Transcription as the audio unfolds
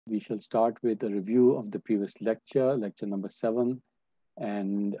we shall start with a review of the previous lecture, lecture number 7,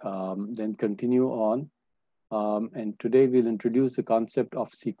 and then continue on. And today we'll introduce the concept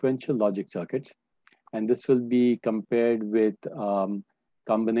of sequential logic circuits. And this will be compared with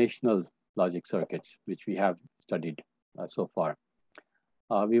combinational logic circuits, which we have studied so far.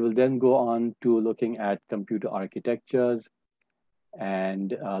 We will then go on to looking at computer architectures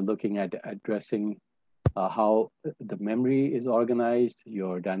and looking at addressing how the memory is organized,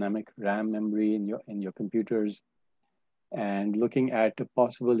 your dynamic RAM memory in your computers, and looking at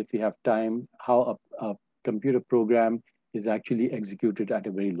possible, if you have time, how a computer program is actually executed at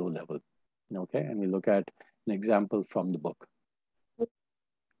a very low level. Okay, and we look at an example from the book.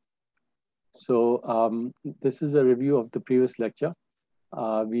 So this is a review of the previous lecture.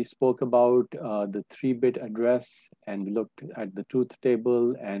 We spoke about the 3-bit address, and we looked at the truth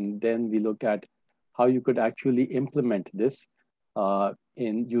table, and then we looked at how you could actually implement this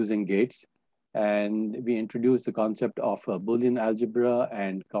in using gates. And we introduced the concept of Boolean algebra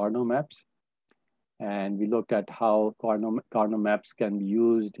and Carnot maps. And we looked at how Carnot maps can be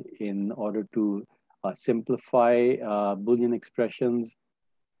used in order to simplify Boolean expressions.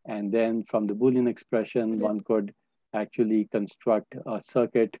 And then from the Boolean expression, one could actually construct a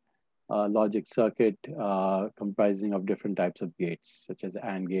circuit, logic circuit comprising of different types of gates, such as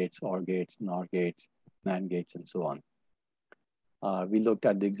AND gates, OR gates, NOR gates, NAND gates, and so on. We looked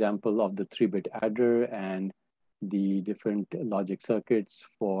at the example of the 3-bit adder and the different logic circuits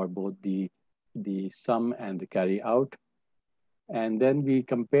for both the sum and the carry out. And then we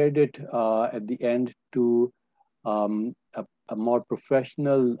compared it at the end to a more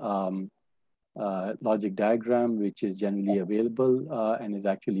professional logic diagram, which is generally available and is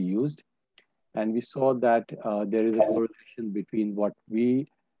actually used. And we saw that there is a correlation between what we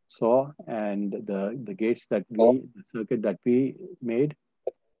saw and the gates that the circuit that we made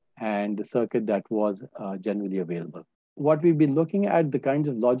and the circuit that was generally available. What we've been looking at, the kinds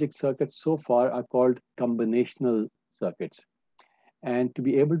of logic circuits so far are called combinational circuits. And to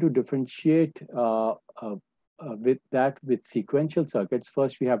be able to differentiate with sequential circuits,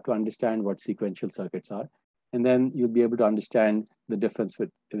 first we have to understand what sequential circuits are, and then you'll be able to understand the difference with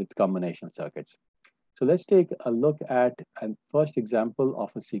combinational circuits. So let's take a look at a first example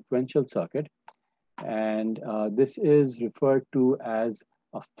of a sequential circuit. And this is referred to as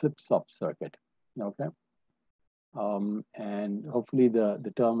a flip-flop circuit, okay? And hopefully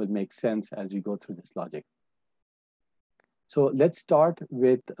the term will make sense as we go through this logic. So let's start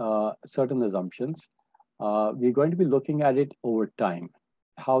with certain assumptions. We're going to be looking at it over time,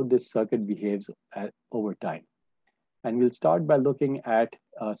 how this circuit behaves over time. And we'll start by looking at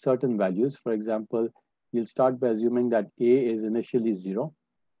certain values. For example, you'll start by assuming that A is initially 0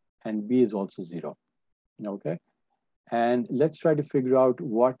 and B is also 0, okay? And let's try to figure out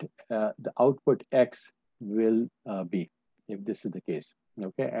what the output X will be, if this is the case,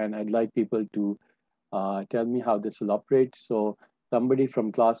 okay? And I'd like people to tell me how this will operate. So somebody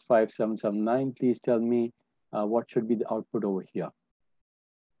from class 5779, please tell me what should be the output over here.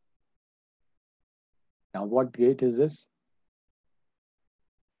 Now, what gate is this?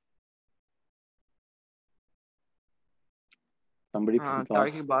 Somebody from class?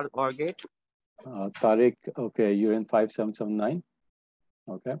 Tariq Iqbal, OR gate. Tariq, okay, you're in 5779.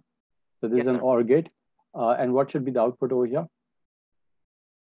 Okay, so this Yes, is an sir. OR gate. And what should be the output over here?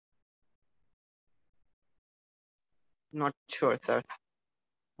 Not sure, sir.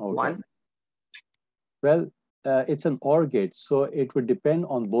 Okay. 1. Well, it's an OR gate, so it would depend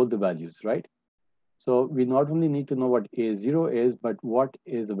on both the values, right? So we not only need to know what A0 is, but what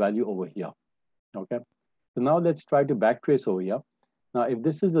is the value over here, okay? So now let's try to backtrace over here. Now, if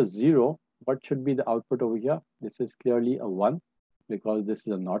this is a 0, what should be the output over here? This is clearly a 1 because this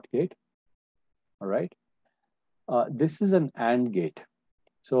is a NOT gate, all right? This is an AND gate.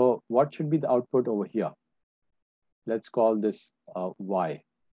 So what should be the output over here? Let's call this Y.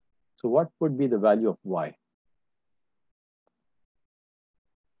 So what would be the value of Y?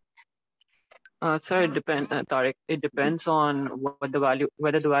 Sir, it depends, Tariq. It depends on what the value,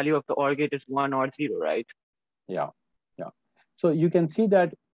 whether the value of the OR gate is 1 or 0, right? Yeah, yeah. So you can see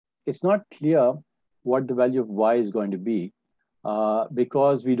that it's not clear what the value of Y is going to be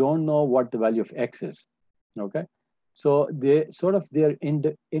because we don't know what the value of X is, okay? So they're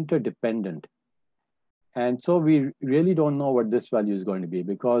interdependent. And so we really don't know what this value is going to be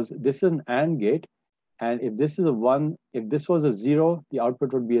because this is an AND gate. And if this is a 1, if this was a 0, the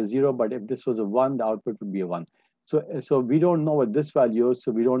output would be a 0. But if this was a 1, the output would be a 1. So we don't know what this value is.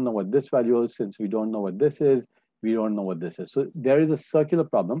 So we don't know what this value is. Since we don't know what this is, we don't know what this is. So there is a circular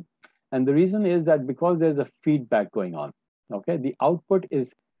problem. And the reason is that because there's a feedback going on, okay? The output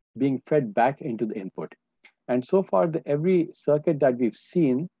is being fed back into the input. And so far, every circuit that we've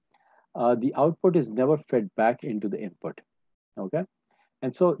seen, the output is never fed back into the input, okay?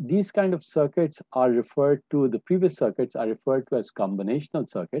 And so these kind of circuits are referred to, the previous circuits are referred to as combinational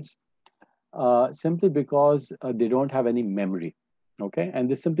circuits, simply because they don't have any memory, okay? And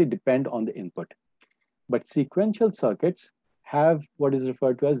they simply depend on the input. But sequential circuits have what is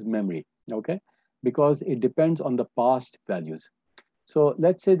referred to as memory, okay? Because it depends on the past values. So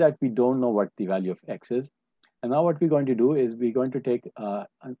let's say that we don't know what the value of X is. And now what we're going to do is we're going to take a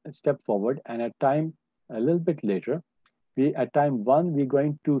step forward, and at time a little bit later, at time 1, we're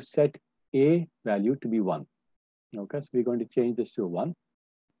going to set A value to be 1. Okay, so we're going to change this to a 1.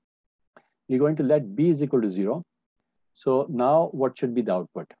 We're going to let B is equal to 0. So now what should be the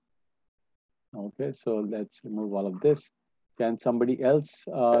output? Okay, so let's remove all of this. Can somebody else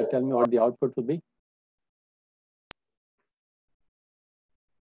tell me what the output will be?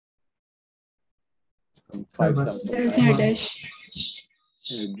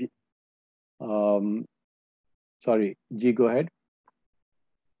 Sorry, G, go ahead.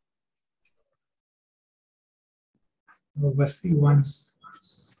 Vasi 1.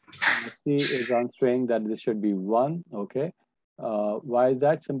 C is answering that this should be 1, okay. Why is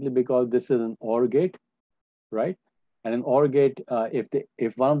that? Simply because this is an OR gate, right? And an OR gate,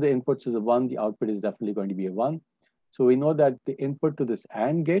 if one of the inputs is a 1, the output is definitely going to be a 1. So we know that the input to this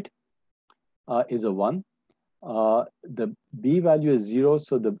AND gate is a 1. The B value is 0,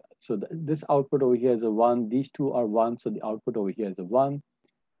 so this output over here is a 1. These two are 1, so the output over here is a 1.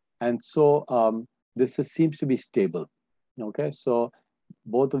 And so this seems to be stable, okay? So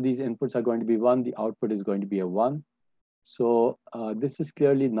both of these inputs are going to be 1. The output is going to be a 1. So this is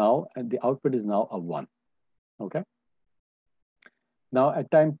clearly now, and the output is now a 1, okay? Now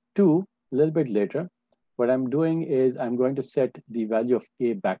at time 2, a little bit later, what I'm doing is I'm going to set the value of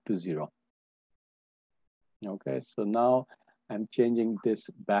A back to 0. Okay, so now I'm changing this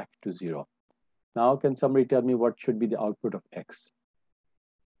back to 0. Now can somebody tell me what should be the output of X?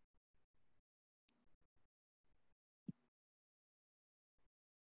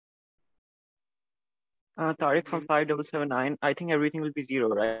 Tariq from 5779, I think everything will be 0,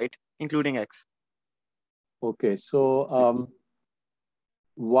 right? Including X. Okay, so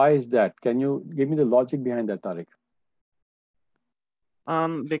why is that? Can you give me the logic behind that, Tariq?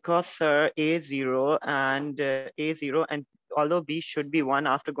 Because A0 and A0, and although B should be 1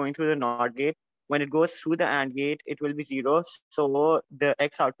 after going through the NOT gate, when it goes through the AND gate, it will be 0. So the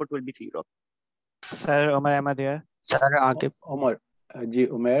X output will be 0. Sir, Omar Ahmad here. Sir, Akib. Omar, Ji,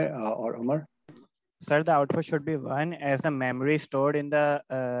 Umair or Omar? Sir, the output should be 1 as the memory stored in the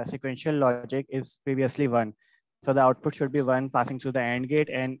sequential logic is previously 1. So the output should be 1 passing through the AND gate,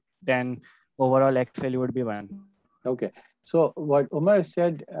 and then overall X value would be 1. Okay, so what Omar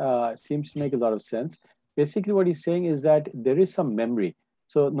said seems to make a lot of sense. Basically what he's saying is that there is some memory.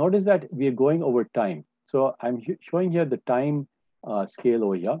 So notice that we are going over time. So I'm showing here the time scale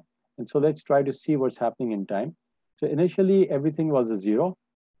over here. And so let's try to see what's happening in time. So initially everything was a 0.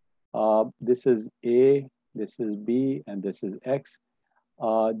 This is A, this is B, and this is X.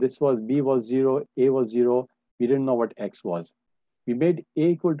 B was 0, A was 0. We didn't know what X was. We made A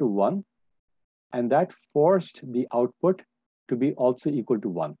equal to 1, and that forced the output to be also equal to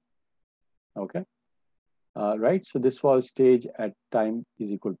 1. Okay, right? So this was stage at time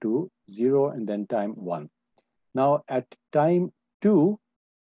is equal to 0 and then time 1. Now at time 2,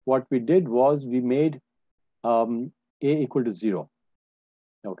 what we did was we made A equal to 0.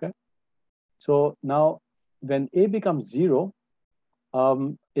 Okay, so now when A becomes 0,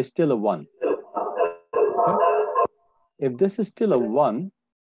 it's still a 1. Okay? If this is still a 1,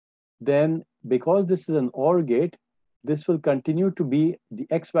 then because this is an OR gate, this will continue to be, the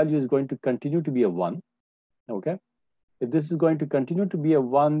X value is going to continue to be a 1, okay? If this is going to continue to be a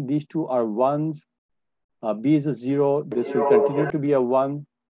 1, these two are 1s, B is a 0, this will continue to be a 1,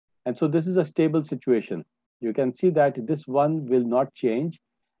 and so this is a stable situation. You can see that this 1 will not change,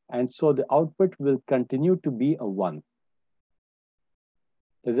 and so the output will continue to be a 1.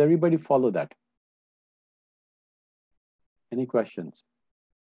 Does everybody follow that? Any questions?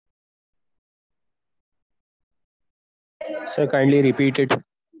 Sir, kindly repeat it.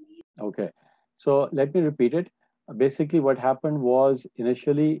 Okay, so let me repeat it. Basically what happened was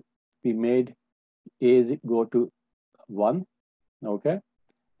initially we made A go to 1, okay?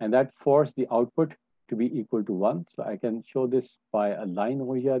 And that forced the output to be equal to 1. So I can show this by a line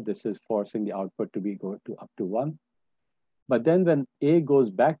over here. This is forcing the output to be up to 1. But then when A goes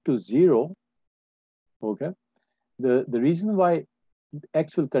back to 0, okay, the reason why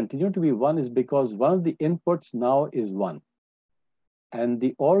X will continue to be 1 is because one of the inputs now is 1. And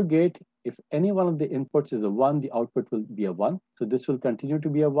the OR gate, if any one of the inputs is a 1, the output will be a 1. So this will continue to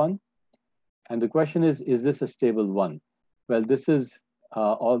be a 1. And the question is this a stable 1? Well, this is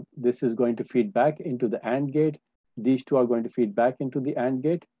going to feed back into the AND gate. These two are going to feed back into the AND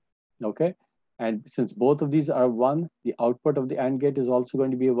gate, okay? And since both of these are 1, the output of the AND gate is also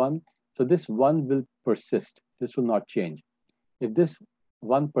going to be a 1. So this 1 will persist. This will not change. If this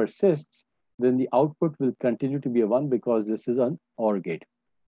 1 persists, then the output will continue to be a 1 because this is an OR gate,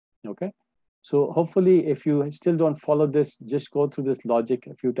 okay? So hopefully, if you still don't follow this, just go through this logic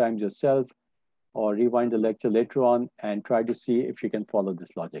a few times yourself, or rewind the lecture later on and try to see if you can follow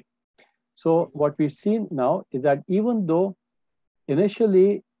this logic. So what we've seen now is that even though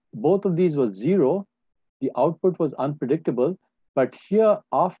initially both of these were 0, the output was unpredictable, but here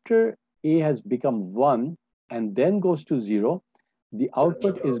after A has become 1 and then goes to 0, the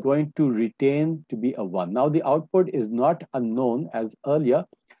output is going to retain to be a 1. Now the output is not unknown as earlier,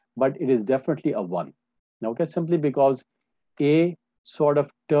 but it is definitely a 1, okay? Simply because A sort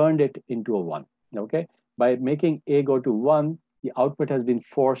of turned it into a 1. Okay, by making A go to 1, the output has been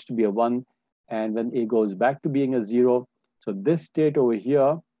forced to be a 1. And when A goes back to being a 0, so this state over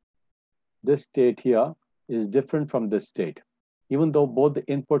here, this state here is different from this state, even though both the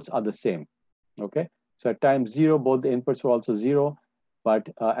inputs are the same. Okay, so at time 0, both the inputs were also 0, but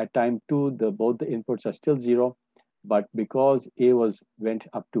at time 2, both the inputs are still 0. But because A went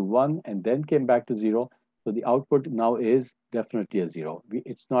up to 1 and then came back to 0, so the output now is definitely a 0.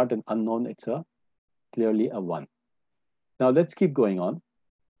 It's not an unknown, it's clearly a 1. Now let's keep going on.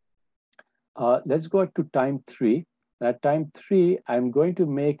 Let's go to time 3. At time 3, I'm going to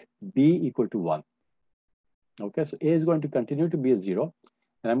make B equal to 1. Okay, so A is going to continue to be a 0,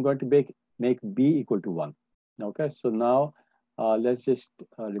 and I'm going to make B equal to 1. Okay, so now let's just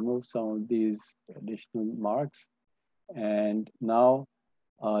remove some of these additional marks. And now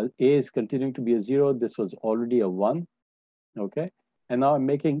A is continuing to be a 0. This was already a 1. Okay, and now I'm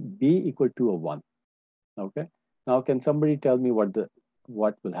making B equal to a 1. Okay, now can somebody tell me what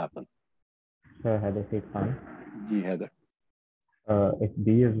will happen? Sir, Heather said fine. G Heather. If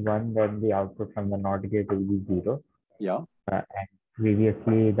B is 1, then the output from the NOT gate will be 0. Yeah. And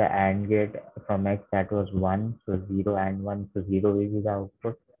previously, the AND gate from X, that was 1, so 0 and 1, so 0 will be the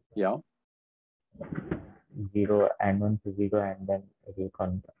output. Yeah. 0 and 1, so 0, and then the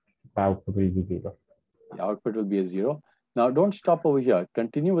output will be 0. The output will be a 0. Now don't stop over here.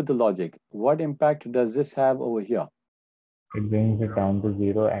 Continue with the logic. What impact does this have over here? It brings it down to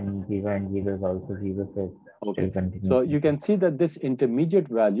 0, and 0 is also 0, so okay. So you can see that this intermediate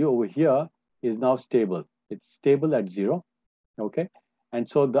value over here is now stable. It's stable at 0. Okay, and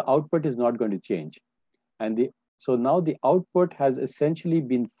so the output is not going to change. And so now the output has essentially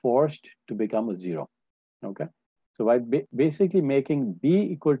been forced to become a 0. Okay, so by basically making B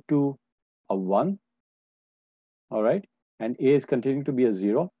equal to a 1, all right, and A is continuing to be a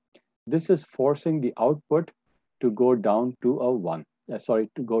 0, this is forcing the output to go down to a 1. To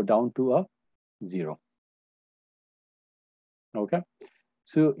go down to a 0. Okay,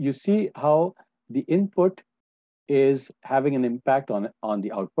 so you see how the input is having an impact on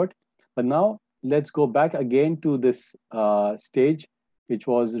the output. But now let's go back again to this stage, which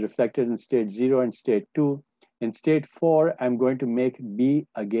was reflected in state 0 and state 2. In state 4, I'm going to make B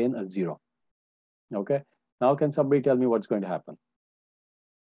again a 0. Okay, now can somebody tell me what's going to happen?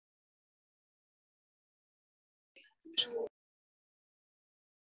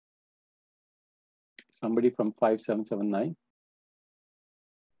 Somebody from 5779?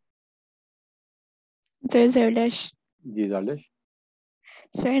 There's Zardesh. Ji Zardesh.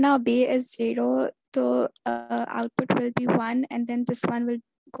 So now B is 0, so output will be 1, and then this one will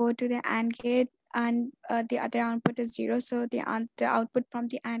go to the AND gate, and the other output is 0. So the output from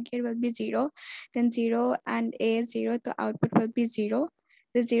the AND gate will be 0. Then 0 and A is 0, the output will be 0.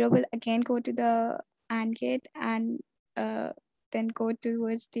 The 0 will again go to the AND gate and then go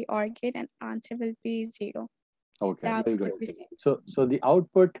towards the OR gate, and answer will be 0. Okay, very good. So the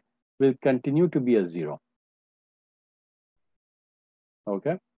output will continue to be a 0.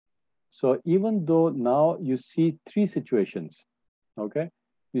 Okay, so even though now you see 3 situations, okay,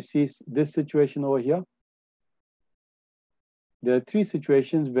 you see this situation over here. There are 3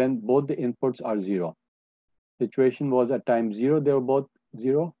 situations when both the inputs are 0. Situation was at time 0, they were both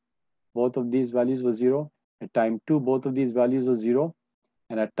 0. Both of these values were 0. At time 2, both of these values were 0.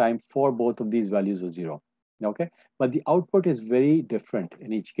 And at time 4, both of these values were 0. Okay, but the output is very different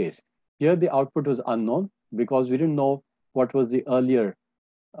in each case. Here, the output was unknown because we didn't know what was the earlier,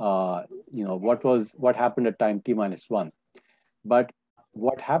 what happened at time t minus 1. But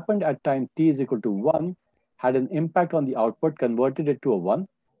what happened at time t is equal to 1 had an impact on the output, converted it to a 1,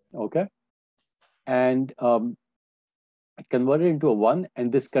 okay? And it converted into a 1,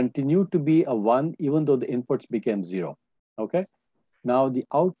 and this continued to be a 1 even though the inputs became 0, okay? Now the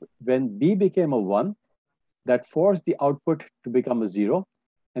when B became a 1, that forced the output to become a 0.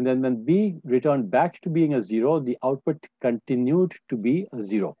 And then when B returned back to being a 0, the output continued to be a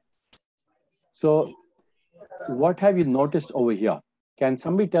 0. So what have you noticed over here? Can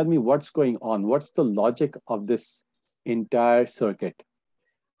somebody tell me what's going on? What's the logic of this entire circuit?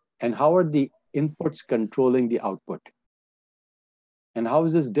 And how are the inputs controlling the output? And how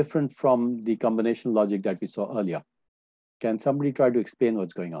is this different from the combinational logic that we saw earlier? Can somebody try to explain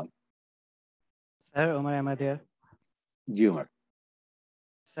what's going on? Sir, Omar, am I there? Jumar.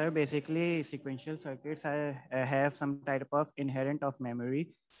 Sir, basically sequential circuits have some type of inherent of memory,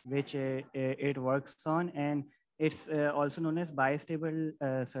 which it works on, and it's also known as bistable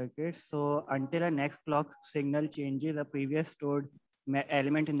circuits. So until a next clock signal changes the previous stored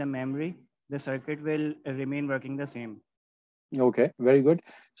element in the memory, the circuit will remain working the same. Okay, very good.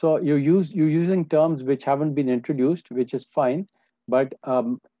 So you're using terms which haven't been introduced, which is fine, but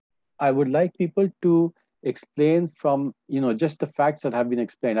I would like people to explain from just the facts that have been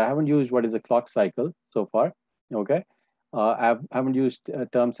explained. I haven't used what is a clock cycle so far. Okay, I haven't used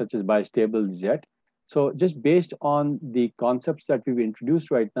terms such as bistables yet. So just based on the concepts that we've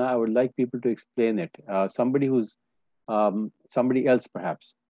introduced right now, I would like people to explain it. Somebody who's somebody else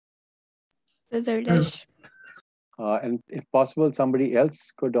perhaps. Zardesh. And if possible, somebody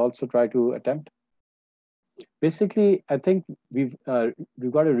else could also try to attempt. Basically, I think we've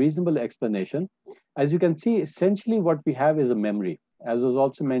got a reasonable explanation. As you can see, essentially what we have is a memory, as was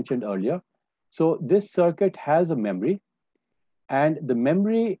also mentioned earlier. So this circuit has a memory, and the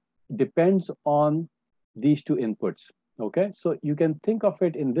memory depends on these two inputs. Okay, so you can think of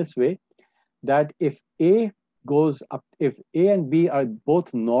it in this way, that if A goes up, if A and B are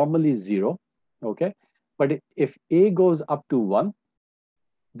both normally 0, okay, but if A goes up to 1,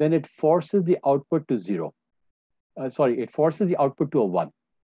 then it forces the output to 0. It forces the output to a 1,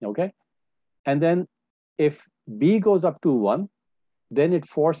 okay? And then if B goes up to 1, then it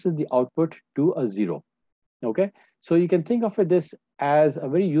forces the output to a 0, okay? So you can think of this as a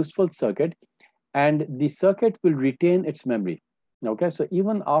very useful circuit, and the circuit will retain its memory, okay? So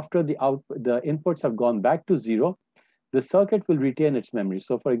even after the inputs have gone back to 0, the circuit will retain its memory.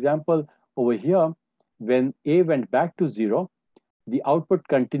 So for example, over here, when A went back to 0, the output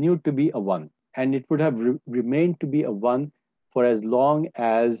continued to be a 1, and it would have remained to be a 1 for as long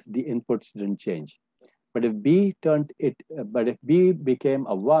as the inputs didn't change. But if B became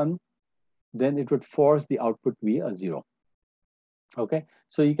a 1, then it would force the output to be a 0. Okay,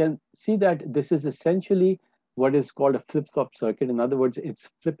 so you can see that this is essentially what is called a flip-flop circuit. In other words, it's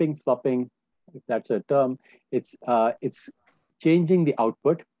flipping, flopping, if that's a term. It's changing the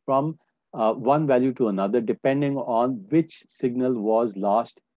output from one value to another, depending on which signal was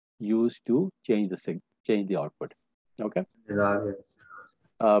last used to change the output. Okay.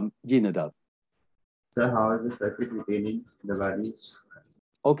 Ji Nadal. Sir, how is the circuit retaining the values?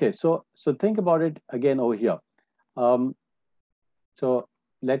 Okay, so think about it again over here. So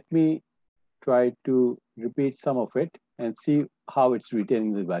let me try to repeat some of it and see how it's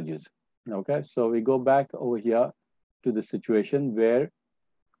retaining the values. Okay, so we go back over here to the situation where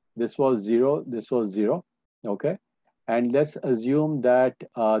this was 0, this was 0, okay? And let's assume that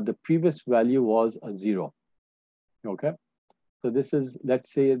the previous value was a 0, okay? So this is,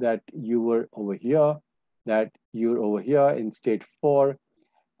 let's say that you were over here, that you're over here in state 4,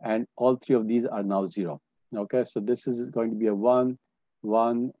 and all three of these are now 0, okay? So this is going to be a 1,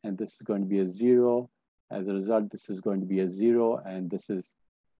 1, and this is going to be a 0. As a result, this is going to be a 0, and this is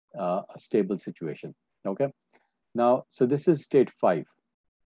a stable situation, okay? Now, so this is state 5.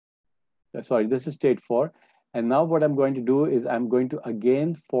 Sorry, this is state 4. And now what I'm going to do is I'm going to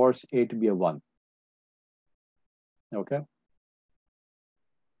again force A to be a 1. Okay.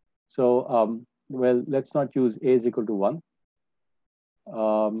 So, well, let's not use A is equal to 1.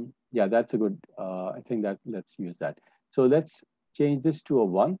 Yeah, that's a good, I think that let's use that. So let's change this to a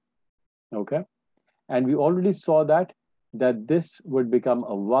 1. Okay. And we already saw that this would become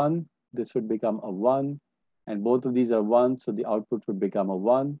a 1, this would become a 1, and both of these are 1, so the output would become a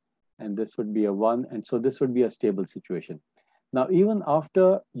 1. And this would be a 1, and so this would be a stable situation. Now, even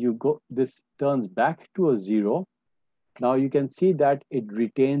after this turns back to a 0, now you can see that it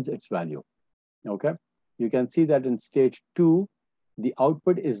retains its value, okay? You can see that in stage 2, the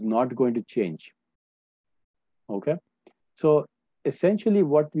output is not going to change, okay? So essentially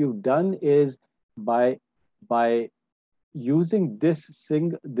what we've done is by using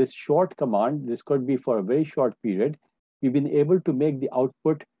this short command, this could be for a very short period, we've been able to make the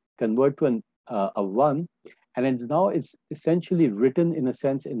output convert to a 1, and it's essentially written in a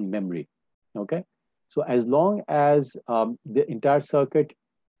sense in memory. Okay, so as long as the entire circuit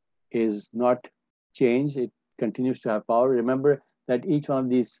is not changed, it continues to have power. Remember that each one of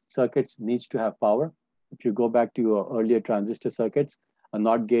these circuits needs to have power. If you go back to your earlier transistor circuits, a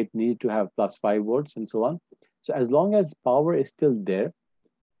NOT gate needs to have plus 5 volts and so on. So as long as power is still there,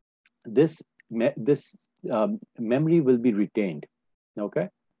 this memory will be retained. Okay,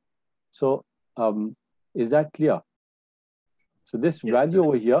 so is that clear? So this Yes, value sir.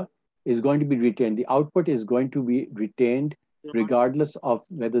 over here is going to be retained. The output is going to be retained regardless of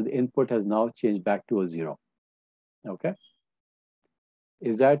whether the input has now changed back to a 0. Okay,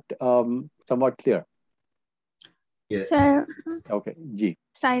 is that somewhat clear? Yes. Sir, Okay, G.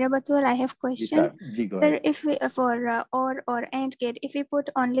 Saira Batul, I have question. G, go Sir, ahead. if we for or AND gate, if we put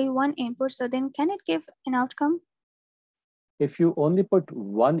only one input, so then can it give an outcome? If you only put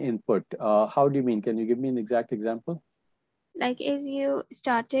one input, how do you mean? Can you give me an exact example? Like as you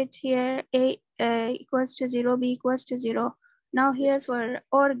started here, A equals to 0, B equals to 0. Now here for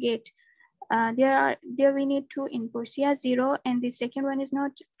OR gate, there we need 2 inputs. Yeah, 0, and the second one is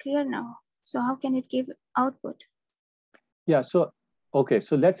not clear now. So how can it give output? Yeah, so, okay,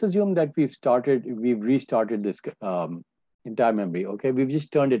 so let's assume that we've restarted this entire memory, okay? We've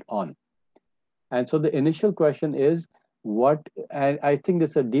just turned it on. And so the initial question is and I think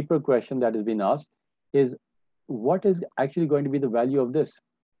there's a deeper question that has been asked, is what is actually going to be the value of this,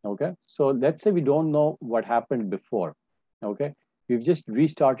 okay? So let's say we don't know what happened before, okay? We've just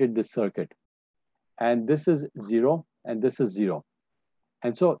restarted this circuit, and this is 0, and this is 0.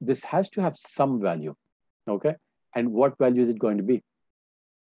 And so this has to have some value, okay? And what value is it going to be?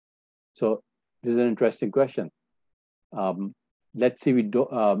 So this is an interesting question. Let's say we've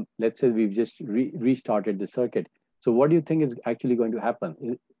just restarted the circuit. So what do you think is actually going to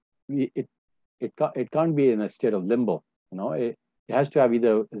happen? It can't be in a state of limbo. You know, it has to have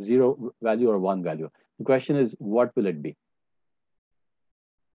either 0 value or 1 value. The question is, what will it be?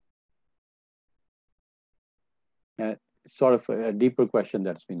 Sort of a deeper question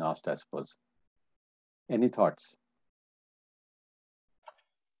that's been asked, I suppose. Any thoughts?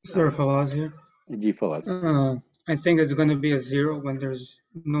 Sir Fawaz here. G, Fawaz. I think it's going to be a 0 when there's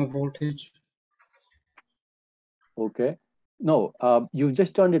no voltage. Okay. No, you've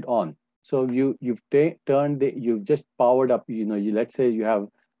just turned it on. So you've just powered up, let's say you have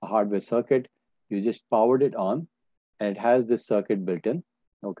a hardware circuit, you just powered it on, and it has this circuit built in,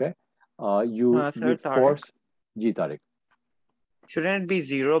 okay? You force, G, Tariq. Shouldn't it be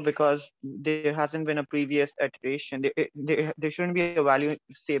 0 because there hasn't been a previous iteration? There shouldn't be a value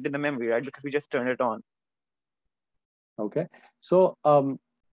saved in the memory, right? Because we just turned it on. Okay. So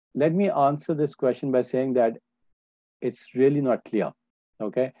let me answer this question by saying that it's really not clear,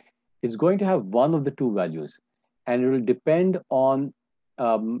 okay? It's going to have one of the two values, and it will depend on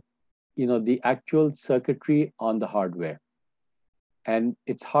the actual circuitry on the hardware. And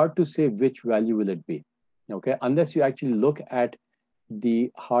it's hard to say which value will it be, okay? Unless you actually look at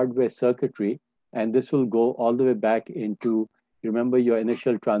the hardware circuitry, and this will go all the way back into, remember your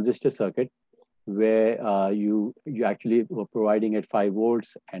initial transistor circuit, where you actually were providing at 5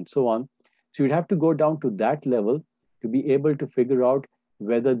 volts and so on. So you'd have to go down to that level to be able to figure out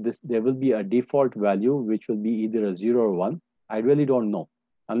whether there will be a default value, which will be either a 0 or 1. I really don't know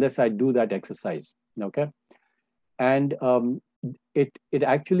unless I do that exercise, okay? And it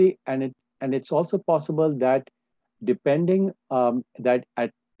actually, and it's also possible that depending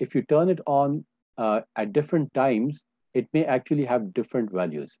if you turn it on at different times, it may actually have different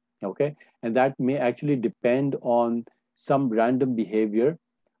values, okay? And that may actually depend on some random behavior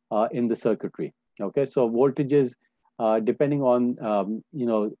in the circuitry, okay? So voltages, depending on,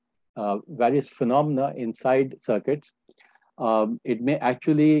 various phenomena inside circuits, it may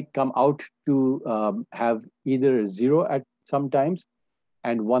actually come out to have either 0 at some times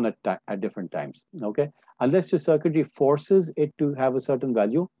and 1 at different times, okay? Unless your circuitry forces it to have a certain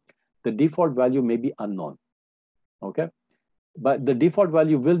value, the default value may be unknown, okay? But the default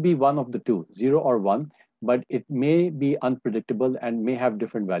value will be one of the two, 0 or 1, but it may be unpredictable and may have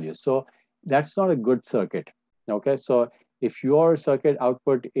different values. So that's not a good circuit, okay? So if your circuit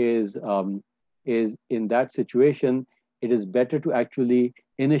output is in that situation, it is better to actually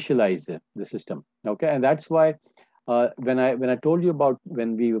initialize the system, okay? And that's why when I told you about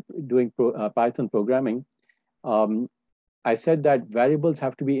when we were doing Python programming, I said that variables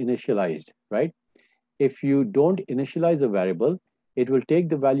have to be initialized, right? If you don't initialize a variable, it will take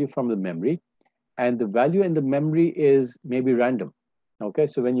the value from the memory and the value in the memory is maybe random. Okay,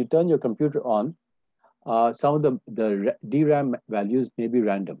 so when you turn your computer on, some of the DRAM values may be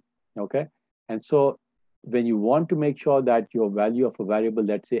random. Okay, and so when you want to make sure that your value of a variable,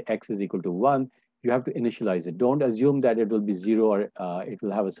 let's say x is equal to 1, you have to initialize it. Don't assume that it will be 0 or it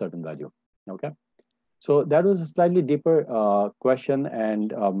will have a certain value. Okay, so that was a slightly deeper question,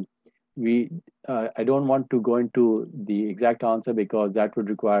 and I don't want to go into the exact answer because that would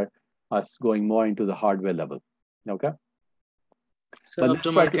require us going more into the hardware level. Okay. Sir,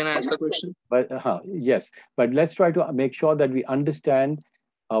 Abdul, can I ask a question? But yes, but let's try to make sure that we understand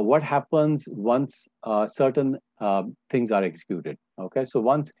what happens once certain things are executed. Okay, so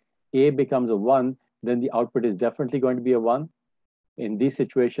once A becomes a 1, then the output is definitely going to be a 1 in these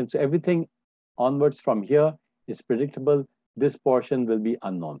situations. So everything onwards from here is predictable. This portion will be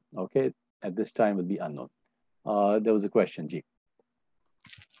unknown. Okay, at this time will be unknown. There was a question, G.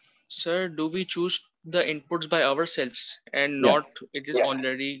 Sir, do we choose the inputs by ourselves and not it is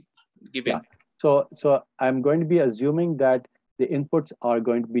already given? Yeah. So I'm going to be assuming that the inputs are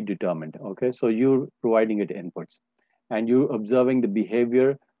going to be determined. Okay, so you're providing it inputs, and you're observing the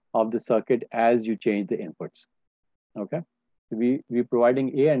behavior of the circuit as you change the inputs. Okay, we're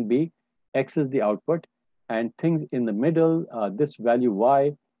providing A and B. X is the output, and things in the middle. This value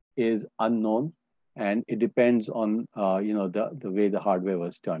Y is unknown, and it depends on the way the hardware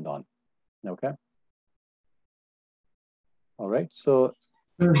was turned on. Okay. All right. So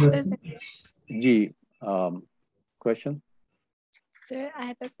G, question. Sir, I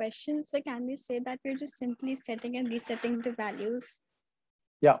have a question. So can we say that we're just simply setting and resetting the values?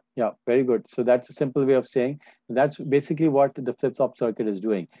 Yeah, very good. So that's a simple way of saying that's basically what the flip-flop circuit is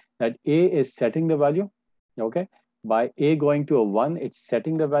doing. That A is setting the value, okay? By A going to a 1, it's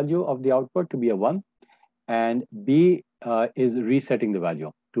setting the value of the output to be a 1, and B is resetting the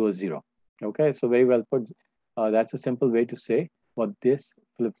value to a 0, okay? So very well put. That's a simple way to say what this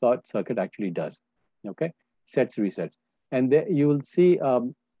flip-flop circuit actually does, okay? Sets, resets. And there you will see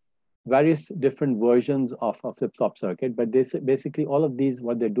various different versions of a flip-flop circuit, but this basically all of these,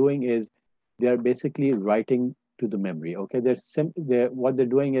 what they're doing is they're basically writing to the memory. Okay, what they're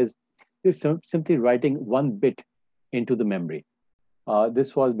doing is they're simply writing one bit into the memory.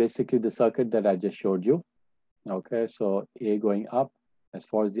 This was basically the circuit that I just showed you. Okay, so A going up, as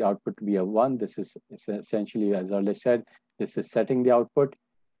far as the output to be a 1, this is essentially, as Arlesh said, this is setting the output,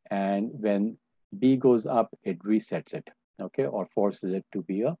 and when B goes up, it resets it, okay, or forces it to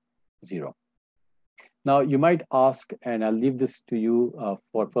be a 0. Now, you might ask, and I'll leave this to you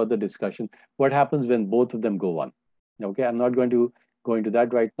for further discussion, what happens when both of them go 1? Okay, I'm not going to go into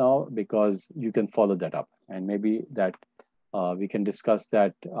that right now because you can follow that up, and maybe that we can discuss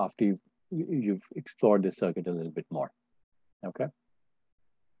that after you've explored this circuit a little bit more. Okay.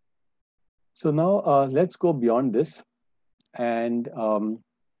 So now let's go beyond this, and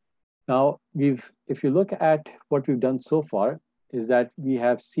now if you look at what we've done so far, is that we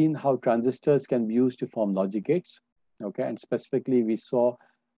have seen how transistors can be used to form logic gates, okay? And specifically, we saw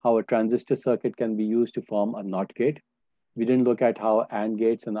how a transistor circuit can be used to form a NOT gate. We didn't look at how AND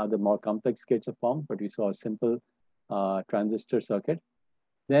gates and other more complex gates are formed, but we saw a simple transistor circuit.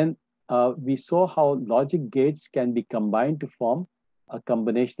 Then we saw how logic gates can be combined to form a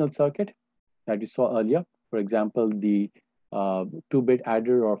combinational circuit that we saw earlier. For example, the 2-bit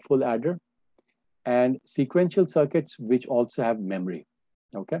adder or full adder, and sequential circuits which also have memory,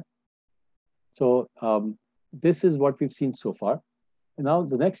 okay? So this is what we've seen so far. And now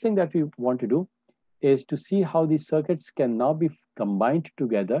the next thing that we want to do is to see how these circuits can now be combined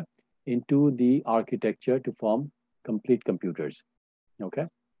together into the architecture to form complete computers, okay?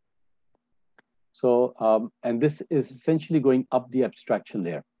 So, and this is essentially going up the abstraction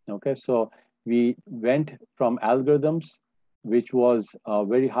layer, okay? So we went from algorithms, which was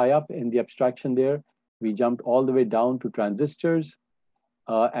very high up in the abstraction there. We jumped all the way down to transistors,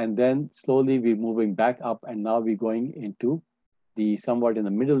 and then slowly we're moving back up, and now we're going into the somewhat in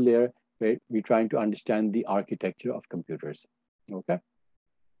the middle layer where we're trying to understand the architecture of computers, okay?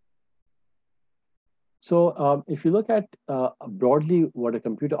 So if you look at broadly what a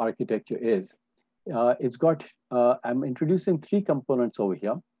computer architecture is, it's got, I'm introducing 3 components over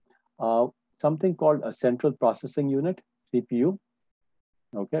here. Something called a central processing unit, CPU,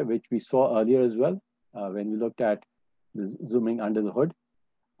 okay, which we saw earlier as well when we looked at the zooming under the hood.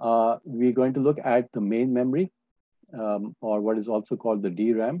 We're going to look at the main memory, or what is also called the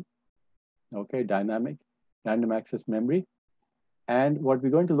DRAM, okay, dynamic random access memory. And what we're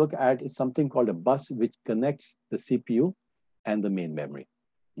going to look at is something called a bus, which connects the CPU and the main memory,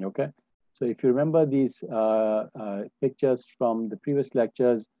 okay? So if you remember these pictures from the previous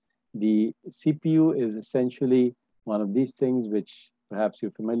lectures, The CPU is essentially one of these things which perhaps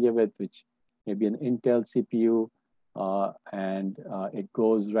you're familiar with, which may be an Intel CPU, and it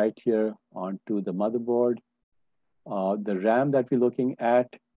goes right here onto the motherboard. The RAM that we're looking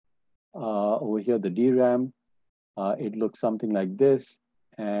at over here, the DRAM, it looks something like this,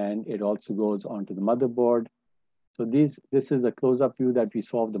 and it also goes onto the motherboard. So this is a close-up view that we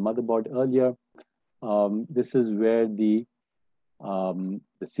saw of the motherboard earlier. This is where the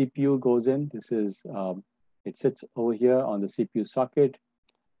CPU goes in. This is, it sits over here on the CPU socket.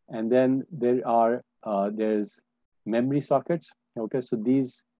 And then there's memory sockets. Okay, so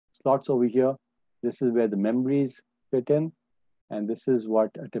these slots over here, this is where the memories fit in. And this is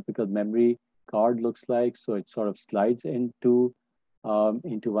what a typical memory card looks like. So it sort of slides into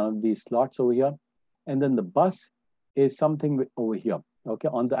one of these slots over here. And then the bus is something over here, okay,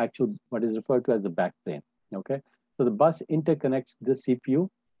 on the actual, what is referred to as the backplane, okay? So the bus interconnects the CPU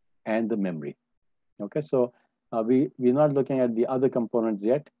and the memory, okay? So we're not looking at the other components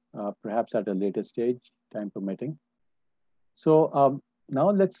yet, perhaps at a later stage, time permitting. So now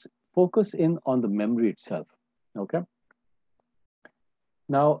let's focus in on the memory itself, okay?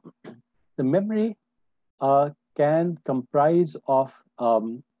 Now, the memory can comprise of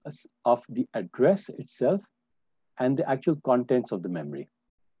the address itself and the actual contents of the memory.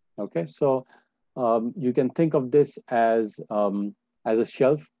 Okay, so you can think of this as a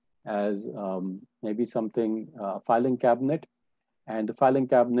shelf, as maybe something, filing cabinet, and the filing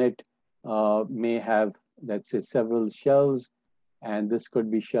cabinet may have, let's say, several shelves, and this could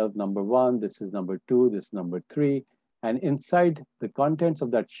be shelf number 1, this is number 2, this is number 3, and inside the contents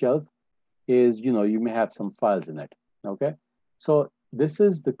of that shelf is, you may have some files in it, okay? So this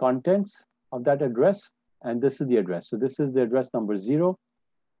is the contents of that address, and this is the address. So this is the address number 0,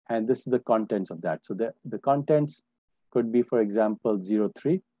 and this is the contents of that. So the contents could be, for example,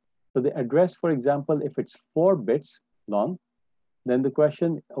 03. So the address, for example, if it's 4 bits long, then the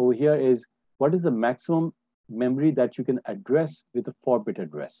question over here is, what is the maximum memory that you can address with a 4-bit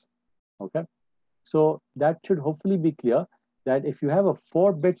address, okay? So that should hopefully be clear that if you have a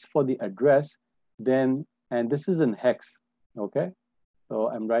 4 bits for the address, then, and this is in hex, okay? So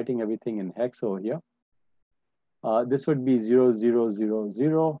I'm writing everything in hex over here. This would be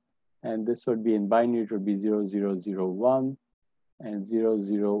 0000, and this would be in binary, it would be 0001 and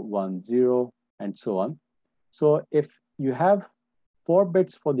 0010, and so on. So if you have 4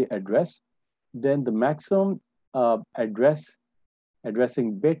 bits for the address, then the maximum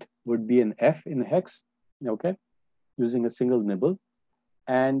addressing bit would be an F in hex, okay, using a single nibble.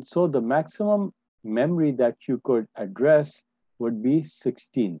 And so the maximum memory that you could address would be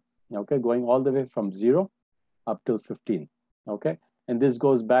 16, okay, going all the way from 0 up till 15, okay? And this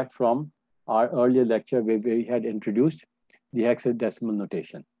goes back from our earlier lecture where we had introduced the hexadecimal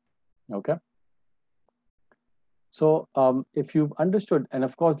notation, okay? So if you've understood, and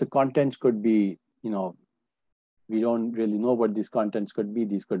of course the contents could be, we don't really know what these contents could be.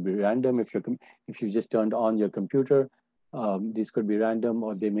 These could be random. If you just turned on your computer, these could be random,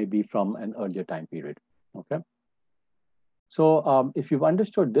 or they may be from an earlier time period, okay? So if you've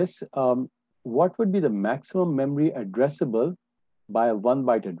understood this, what would be the maximum memory addressable by a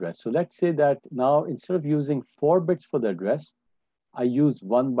 1-byte address? So let's say that now instead of using 4 bits for the address, I use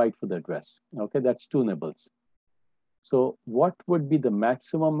 1 byte for the address, okay? That's 2 nibbles. So what would be the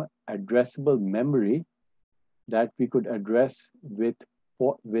maximum addressable memory that we could address with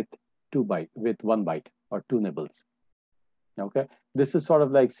 1 byte or 2 nibbles? Okay, this is sort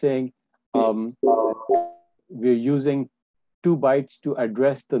of like saying we're using 2 bytes to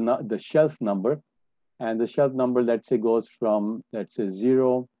address the shelf number, and the shelf number, let's say, goes from, let's say,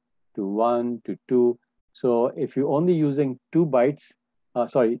 0 to 1 to 2. So if you're only using 2 bytes,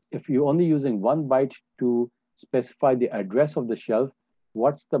 if you're only using 1 byte to specify the address of the shelf,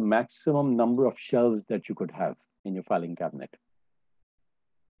 what's the maximum number of shelves that you could have in your filing cabinet?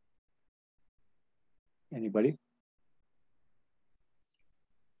 Anybody?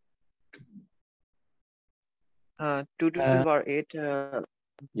 Two to the power 8 Yeah.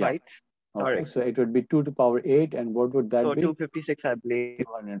 bytes. Okay, Sorry. so it would be 2 to the power 8, and what would that So be? 256, I believe.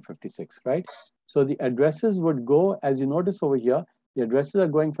 256, right? So the addresses would go, as you notice over here, the addresses are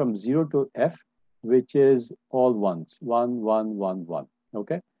going from 0 to F, which is all ones, 1, 1, 1, 1,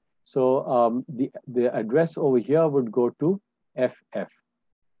 okay? So the address over here would go to FF.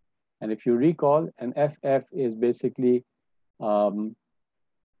 And if you recall, an FF is basically, well,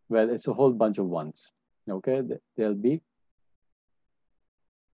 it's a whole bunch of ones, okay? There'll be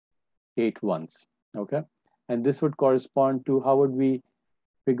 8 ones, okay? And this would correspond to, how would we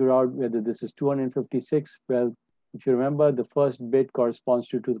figure out whether this is 256? Well, if you remember, the first bit corresponds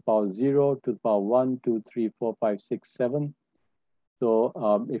to the power 0, to the power 1, 2, 3, 4, 5, 6, 7.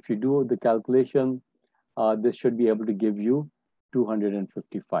 So if you do the calculation, this should be able to give you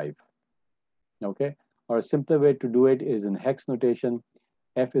 255. Okay, or a simpler way to do it is in hex notation.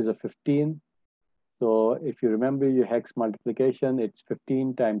 F is a 15. So if you remember your hex multiplication, it's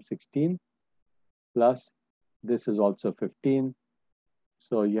 15 times 16 plus this is also 15.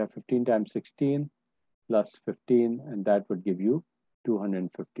 So you have 15 times 16 plus 15, and that would give you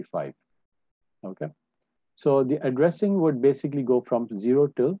 255. Okay, so the addressing would basically go from 0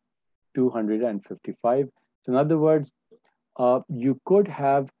 till 255. So in other words, you could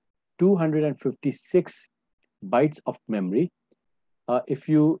have 256 bytes of memory. If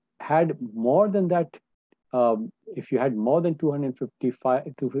you had more than that, if you had more than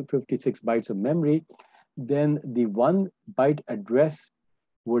 256 bytes of memory, then the 1 byte address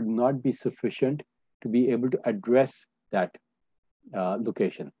would not be sufficient to be able to address that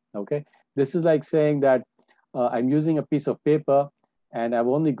location. Okay, this is like saying that I'm using a piece of paper and I've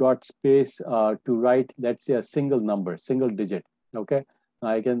only got space to write, let's say, a single number, single digit. Okay, now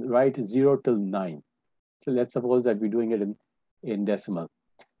I can write 0 till 9. So let's suppose that we're doing it in decimal.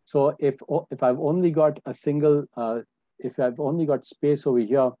 So if I've only got a single, if I've only got space over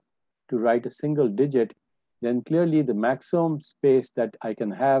here to write a single digit, then clearly the maximum space that I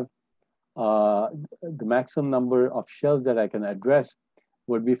can have, the maximum number of shelves that I can address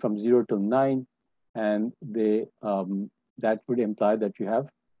would be from 0 to 9, and that would imply that you have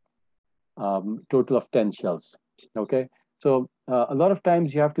total of 10 shelves. Okay, so a lot of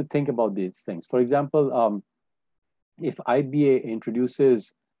times you have to think about these things. For example, if IBA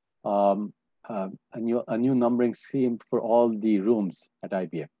introduces a new numbering scheme for all the rooms at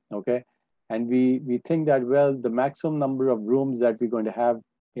IBA, okay, and we think that, well, the maximum number of rooms that we're going to have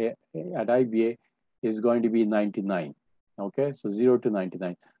at IBA is going to be 99. Okay, so 0 to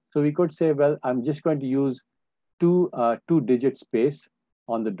 99. So we could say, well, I'm just going to use two-digit space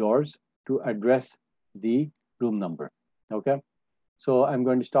on the doors to address the room number. Okay, so I'm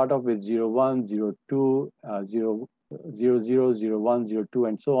going to start off with 01, 02, 0, 00, 01, 02,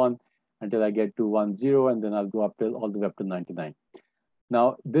 and so on until I get to 10, and then I'll go up till all the way up to 99.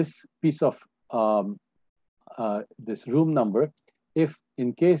 Now, this piece of this room number, if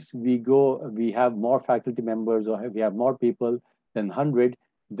in case we have more faculty members or we have more people than 100,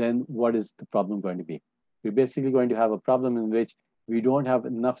 then what is the problem going to be? We're basically going to have a problem in which we don't have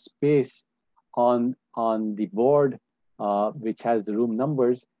enough space on the board, which has the room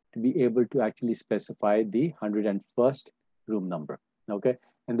numbers, to be able to actually specify the 101st room number. Okay,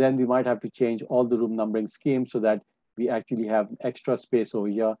 and then we might have to change all the room numbering schemes so that we actually have extra space over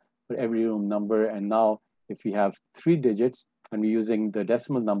here for every room number. And now if we have 3 digits and we're using the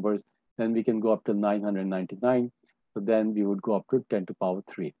decimal numbers, then we can go up to 999. So then we would go up to 10 to the power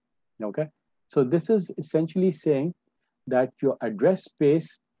 3. Okay, so this is essentially saying that your address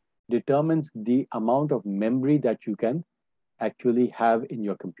space determines the amount of memory that you can actually have in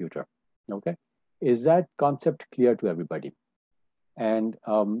your computer. Okay, is that concept clear to everybody? And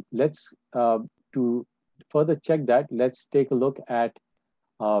let's to further check that, let's take a look at,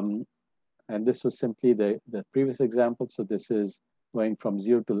 and this was simply the previous example. So this is going from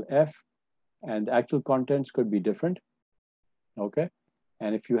 0 to F, and the actual contents could be different. Okay,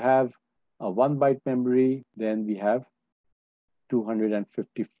 and if you have a 1 byte memory, then we have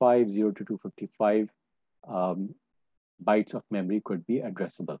 255, 0 to 255 bytes of memory could be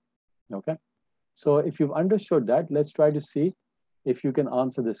addressable. Okay, so if you've understood that, let's try to see if you can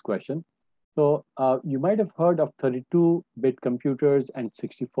answer this question. So you might have heard of 32-bit computers and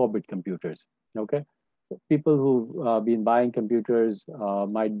 64-bit computers. Okay, people who've been buying computers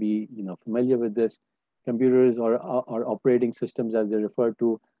might be familiar with this. Computers or operating systems, as they're referred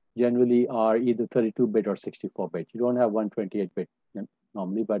to, generally are either 32-bit or 64-bit. You don't have 128-bit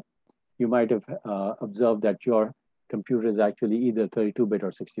normally, but you might have observed that your computer is actually either 32-bit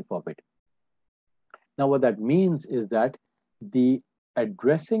or 64-bit. Now, what that means is that the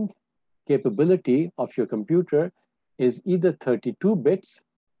addressing capability of your computer is either 32 bits,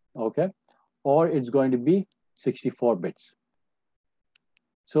 okay, or it's going to be 64 bits.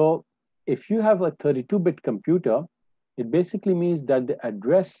 So if you have a 32-bit computer, it basically means that the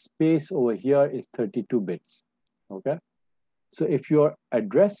address space over here is 32 bits, okay? So if your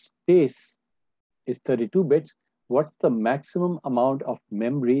address space is 32 bits, what's the maximum amount of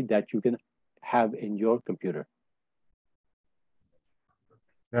memory that you can have in your computer?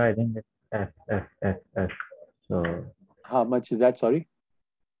 I think it's F. So how much is that? Sorry.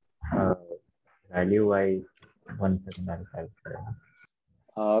 Value wise, 1 second. I'll calculate.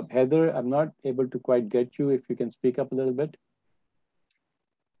 Heather, I'm not able to quite get you. If you can speak up a little bit.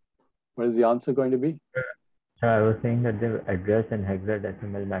 What is the answer going to be? So I was saying that the address in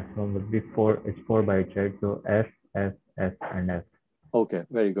hexadecimal maximum would be 4. It's 4 bytes, right? So F, F, F, and F. Okay,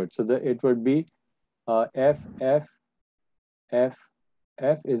 very good. So it would be F, F, F,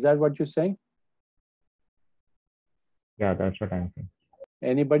 F. Is that what you're saying? Yeah, that's what I'm saying.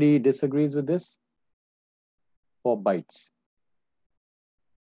 Anybody disagrees with this? 4 bytes.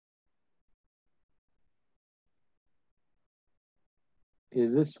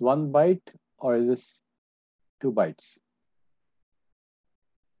 Is this 1 byte or is this 2 bytes?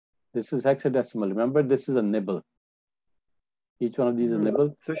 This is hexadecimal. Remember, this is a nibble. Each one of these is a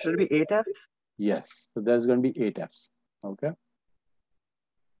nibble. So should it be 8 Fs? Yes. So there's going to be 8 Fs. Okay.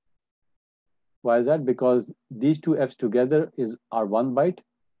 Why is that? Because these two Fs together are 1 byte.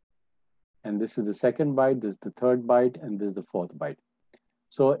 And this is the second byte, this is the third byte, and this is the fourth byte.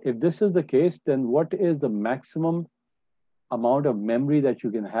 So if this is the case, then what is the maximum amount of memory that you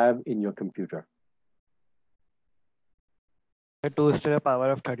can have in your computer? 2 to the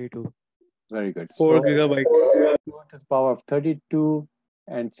power of 32. Very good. 4 gigabytes. 2 to the power of 32,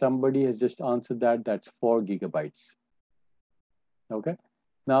 and somebody has just answered that. That's 4 gigabytes. Okay.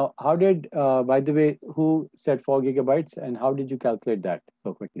 Now, how did, by the way, who said 4 gigabytes, and how did you calculate that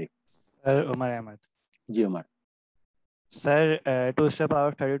so quickly? Umar Ahmed. Ji Umar. Sir, 2 to the power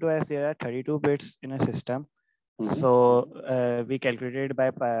of 32, as there are 32 bits in a system. Mhm. So we calculated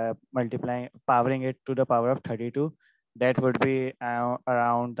by powering it to the power of 32. That would be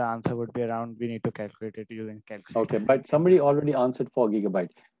around, the answer would be around, we need to calculate it using calculator. Okay, but somebody already answered 4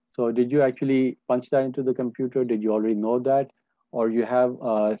 gigabytes. So did you actually punch that into the computer? Did you already know that? Or you have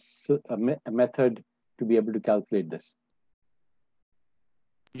a method to be able to calculate this?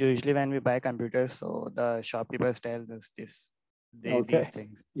 Usually when we buy computers, so the shopkeepers tell us these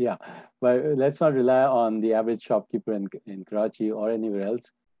things. Yeah, but let's not rely on the average shopkeeper in Karachi or anywhere else.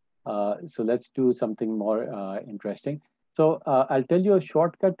 So let's do something more interesting. So I'll tell you a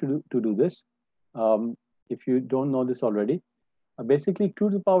shortcut to do this. If you don't know this already, basically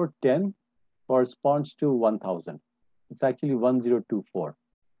 2 to the power 10 corresponds to 1000. It's actually 1024.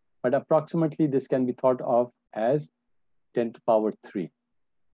 But approximately this can be thought of as 10 to the power 3.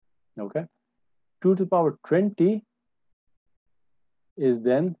 Okay. 2 to the power 20 is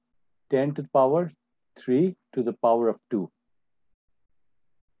then 10 to the power 3 to the power of 2.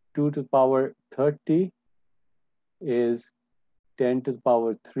 2 to the power 30 is 10 to the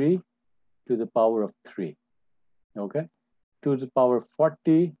power 3 to the power of 3. Okay. 2 to the power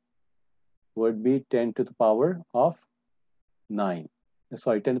 40 would be 10 to the power of 9.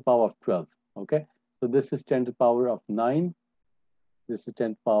 Sorry, 10 to the power of 12. Okay. So this is 10 to the power of 9. This is 10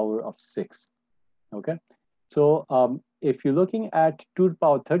 to the power of 6. Okay. So if you're looking at 2 to the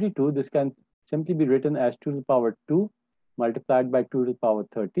power 32, this can simply be written as 2 to the power 2 multiplied by 2 to the power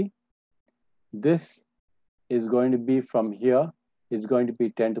 30. This is going to be from here, is going to be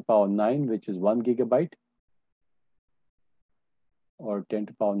 10 to the power 9, which is 1 gigabyte, or 10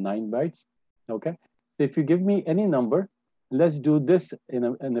 to the power 9 bytes. Okay. So if you give me any number, let's do this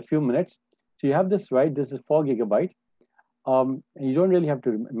in a few minutes. So you have this right. This is 4 gigabyte. You don't really have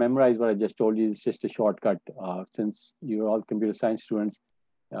to memorize what I just told you. It's just a shortcut. Since you're all computer science students,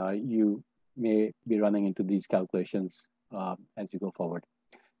 you may be running into these calculations as you go forward.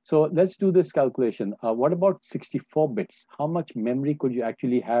 So let's do this calculation. What about 64 bits? How much memory could you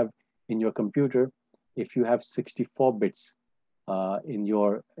actually have in your computer if you have 64 bits in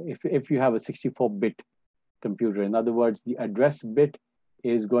your, if you have a 64-bit computer? In other words, the address bit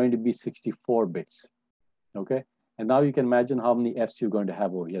is going to be 64 bits, okay? And now you can imagine how many Fs you're going to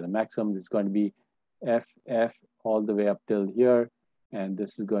have over here. The maximum is going to be F, F, all the way up till here. And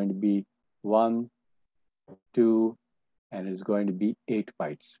this is going to be 1, 2, and it's going to be 8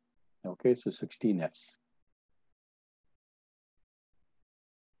 bytes. Okay, so 16 Fs.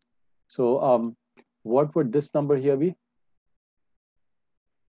 So what would this number here be?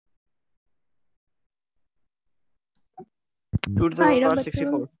 To the power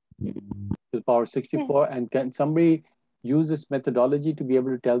 64. To the power 64. Yes. And can somebody use this methodology to be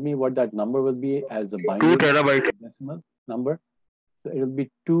able to tell me what that number will be as a binary 2 terabyte decimal number? So it'll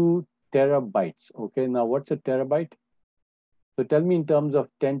be 2 terabytes. Okay, now what's a terabyte? So tell me in terms of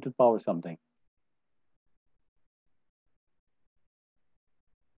 10 to the power something.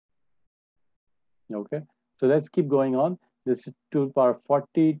 Okay, so let's keep going on. This is 2 to the power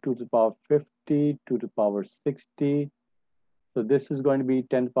 40, 2 to the power 50, 2 to the power 60. So this is going to be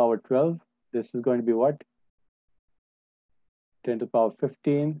 10 to the power 12. This is going to be what? 10 to the power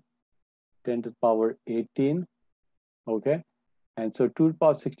 15, 10 to the power 18. Okay, And so 2 to the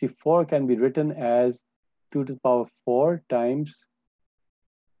power 64 can be written as 2 to the power 4 times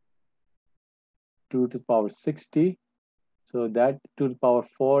 2 to the power 60. So that 2 to the power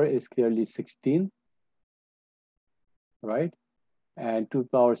 4 is clearly 16, right? And 2 to the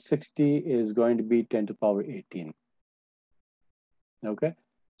power 60 is going to be 10 to the power 18. Okay,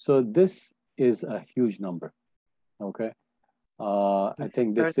 so this is a huge number. Okay, I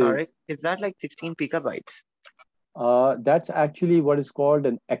think this is that like 16 gigabytes? That's actually what is called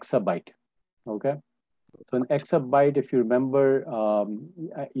an exabyte. Okay, so an exabyte, if you remember,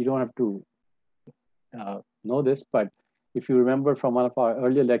 you don't have to know this, but if you remember from one of our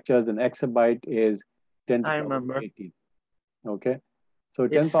earlier lectures, an exabyte is 10 to the power 18. Okay, so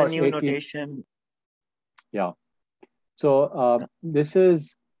 10 to the power 18. Notation. Yeah. So this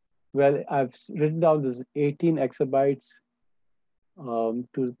is, well, I've written down this 18 exabytes to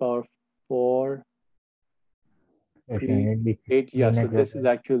the power 4, 3, 8. Yeah, so this is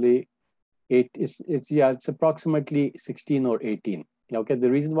actually 8. It's approximately 16 or 18. Okay, the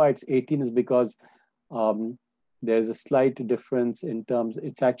reason why it's 18 is because there's a slight difference in terms,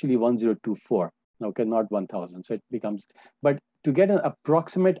 it's actually 1024, okay, not 1000. So it becomes, but to get an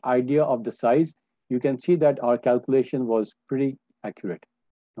approximate idea of the size, you can see that our calculation was pretty accurate,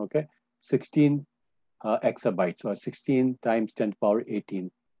 okay? 16 exabytes, or 16 times 10 to the power 18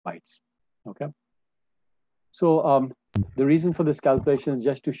 bytes, okay? So the reason for this calculation is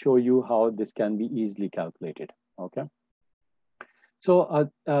just to show you how this can be easily calculated, okay? So,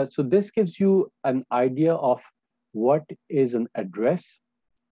 so this gives you an idea of what is an address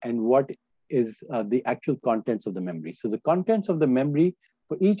and what is the actual contents of the memory. So the contents of the memory,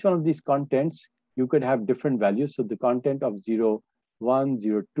 for each one of these contents, you could have different values. So the content of 0, 1,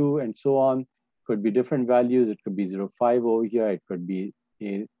 0, 2, and so on could be different values. It could be 0, 5 over here. It could be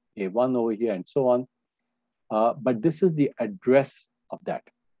a 1 over here, and so on. But this is the address of that.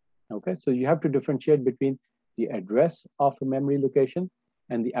 Okay, so you have to differentiate between the address of a memory location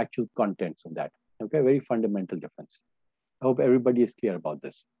and the actual contents of that. Okay, very fundamental difference. I hope everybody is clear about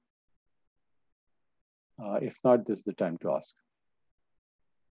this. If not, this is the time to ask.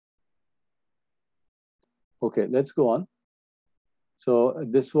 Okay, let's go on. So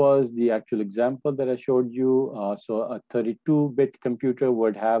this was the actual example that I showed you. So a 32-bit computer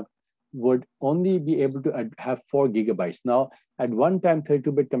would only be able to have 4 gigabytes. Now, at one time,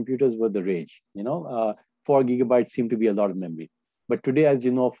 32-bit computers were the rage. 4 gigabytes seemed to be a lot of memory. But today, as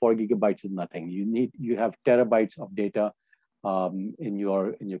you know, 4 gigabytes is nothing. You have terabytes of data in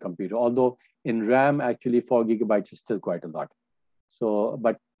your computer. Although in RAM, actually 4 gigabytes is still quite a lot. So,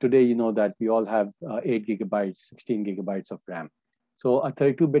 but today, you know that we all have 8 gigabytes, 16 gigabytes of RAM. So a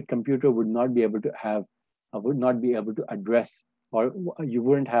 32-bit computer would not be able to have, would not be able to address, or you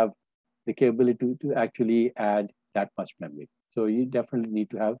wouldn't have the capability to actually add that much memory. So you definitely need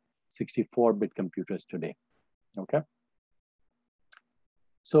to have 64-bit computers today, okay?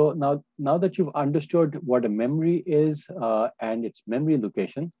 So now that you've understood what a memory is and its memory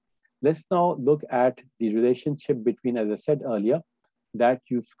location, let's now look at the relationship between, as I said earlier, that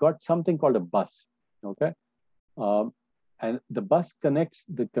you've got something called a bus, okay? And the bus connects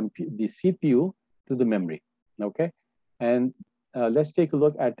the CPU to the memory, okay? And let's take a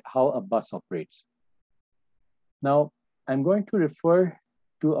look at how a bus operates. Now, I'm going to refer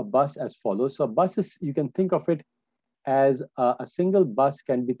to a bus as follows. So a bus is, you can think of it as a single bus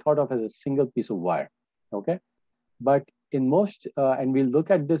can be thought of as a single piece of wire, okay? But in most, and we'll look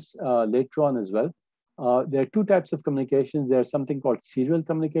at this later on as well, there are two types of communications. There's something called serial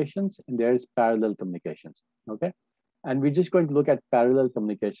communications, and there's parallel communications, okay? And we're just going to look at parallel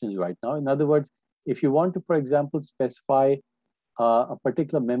communications right now. In other words, if you want to, for example, specify a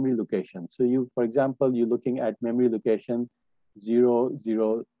particular memory location. So you, for example, you're looking at memory location 0,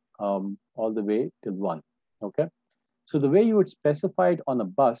 0, all the way till 1, okay? So the way you would specify it on a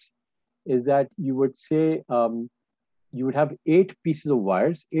bus is that you would say, you would have 8 pieces of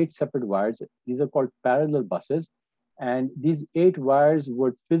wires, 8 separate wires. These are called parallel buses. And these 8 wires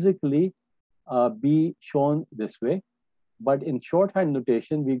would physically be shown this way. But in shorthand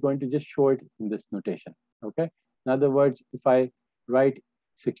notation, we're going to just show it in this notation, okay? In other words, if I write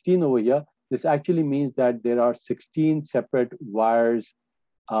 16 over here, this actually means that there are 16 separate wires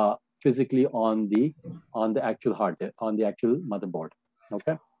physically on the actual hard disk, on the actual motherboard,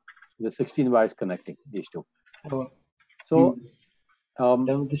 okay? The 16 wires connecting these two. So,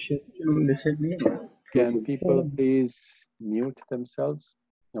 can people please mute themselves?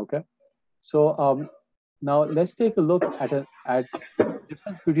 Okay. So now let's take a look at the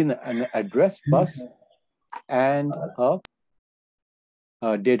difference between an address bus and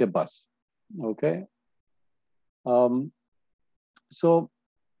a data bus. Okay. So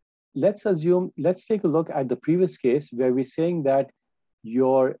let's take a look at the previous case where we're saying that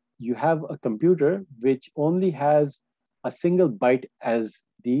you have a computer which only has a single byte as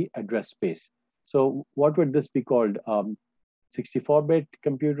the address space. So what would this be called? 64-bit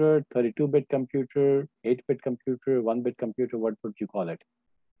computer, 32-bit computer, 8-bit computer, 1-bit computer, what would you call it?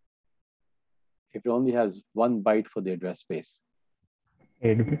 If it only has 1 byte for the address space.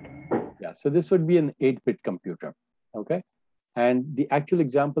 8-bit. Yeah, so this would be an 8-bit computer, okay? And the actual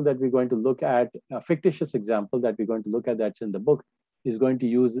example that we're going to look at, a fictitious example that we're going to look at that's in the book, is going to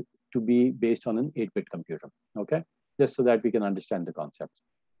use to be based on an 8-bit computer, okay? Just so that we can understand the concepts.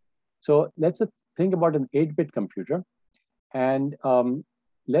 So let's think about an 8-bit computer. And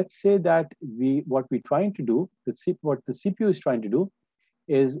let's say that what we're trying to do, what the CPU is trying to do,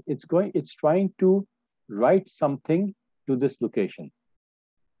 is it's trying to write something to this location.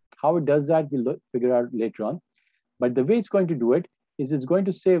 How it does that, we'll figure out later on. But the way it's going to do it is it's going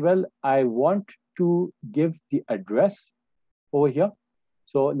to say, well, I want to give the address over here.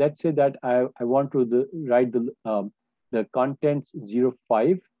 So let's say that I want to write the contents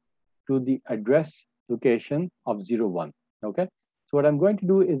 05 to the address location of 01. Okay. So what I'm going to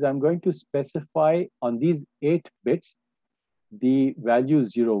do is I'm going to specify on these 8 bits the value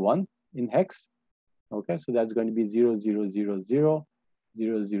 01 in hex. Okay. So that's going to be 0000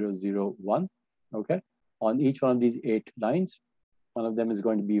 0001. Okay. On each one of these 8 lines, one of them is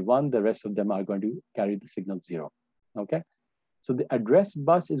going to be 1. The rest of them are going to carry the signal 0. Okay. So the address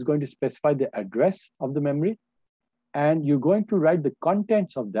bus is going to specify the address of the memory, and you're going to write the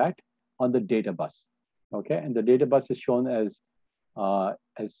contents of that on the data bus. Okay, and the data bus is shown as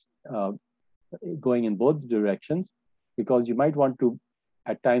going in both directions, because you might want to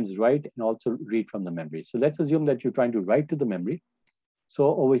at times write and also read from the memory. So let's assume that you're trying to write to the memory.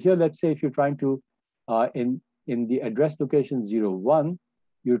 So over here, let's say if you're trying to, in the address location 01,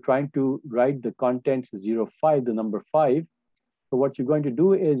 you're trying to write the contents 05, the number 5. So what you're going to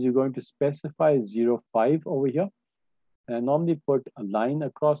do is you're going to specify 05 over here. And I normally put a line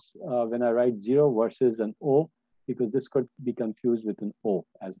across when I write 0 versus an O, because this could be confused with an O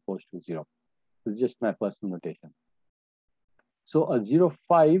as opposed to 0. This is just my personal notation. So a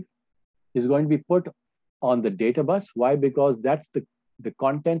 05 is going to be put on the data bus. Why? Because that's the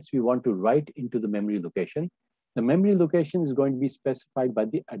contents we want to write into the memory location. The memory location is going to be specified by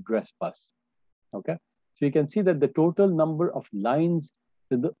the address bus. Okay. So you can see that the total number of lines,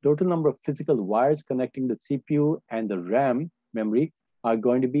 the total number of physical wires connecting the CPU and the RAM memory are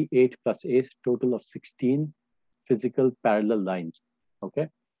going to be 8 plus 8, total of 16 physical parallel lines. Okay.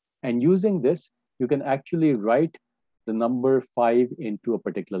 And using this, you can actually write the number 5 into a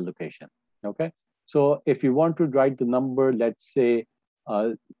particular location. Okay. So if you want to write the number, let's say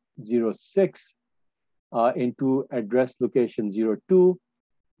 06 into address location 02,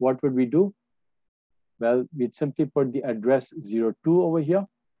 what would we do? Well, we'd simply put the address 02 over here,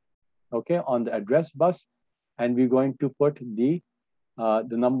 okay, on the address bus, and we're going to put the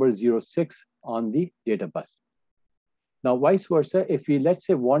number 06 on the data bus. Now, vice versa, if we, let's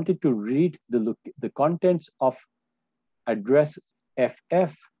say, wanted to read the contents of address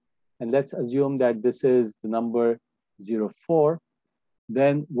FF, and let's assume that this is the number 04,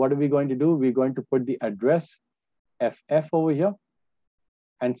 then what are we going to do? We're going to put the address FF over here,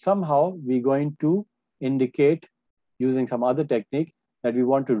 and somehow we're going to indicate using some other technique that we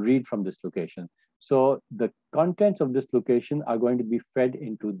want to read from this location. So the contents of this location are going to be fed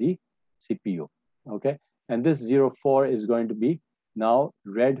into the CPU, okay? And this 04 is going to be now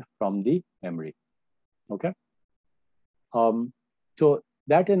read from the memory, okay? So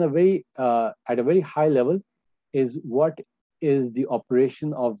that in a very, at a very high level is what is the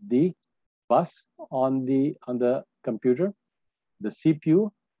operation of the bus on the computer, the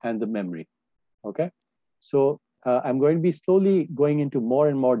CPU and the memory, okay? So I'm going to be slowly going into more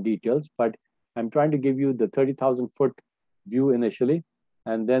and more details, but I'm trying to give you the 30,000 foot view initially,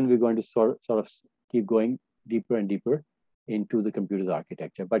 and then we're going to sort of keep going deeper and deeper into the computer's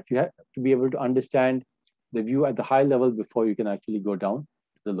architecture. But you have to be able to understand the view at the high level before you can actually go down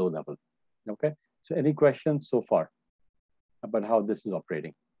to the low level, okay? So any questions so far about how this is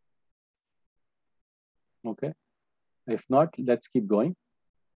operating? Okay, if not, let's keep going.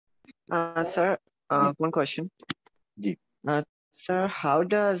 Sir, one question. Ji. Sir, how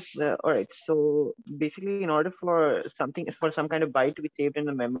does, all right, so basically in order for some kind of byte to be saved in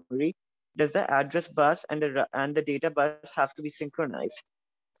the memory, does the address bus and the data bus have to be synchronized?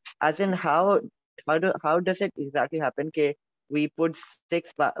 As in how does it exactly happen? Okay, we put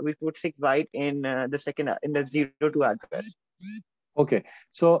 6 byte in the 02 address. Okay,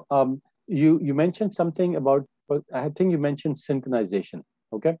 so you mentioned something about but I think you mentioned synchronization.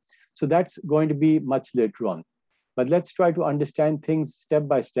 Okay, so that's going to be much later on. But let's try to understand things step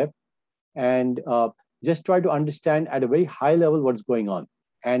by step, and just try to understand at a very high level what's going on.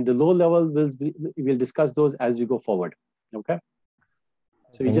 And the low level we'll discuss those as we go forward. Okay,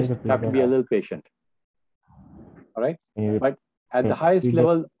 so you just have to be a little patient. All right, but at the highest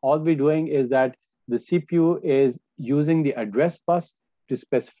level, all we're doing is that the CPU is using the address bus to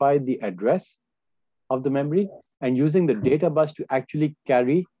specify the address of the memory, and using the data bus to actually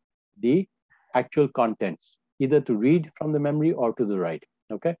carry the actual contents, either to read from the memory or to the write.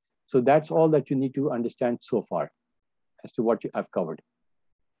 Okay, so that's all that you need to understand so far as to what I've covered.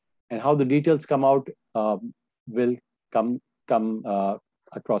 And how the details come out will come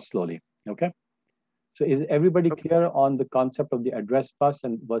across slowly. Okay, so is everybody clear on the concept of the address bus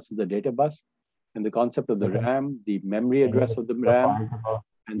and versus the data bus, and the concept of the RAM, the memory address of the RAM,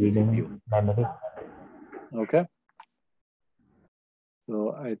 and the CPU? Okay.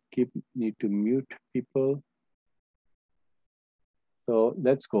 So I need to mute people. So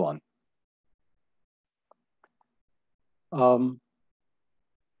let's go on.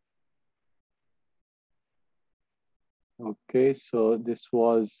 Okay, so this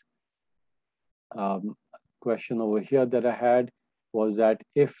was a question over here that I had, was that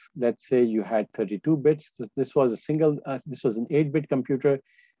if, let's say, you had 32 bits, so this was a single, this was an 8-bit computer.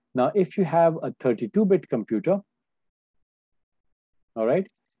 Now, if you have a 32-bit computer, all right,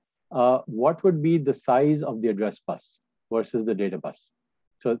 what would be the size of the address bus versus the data bus?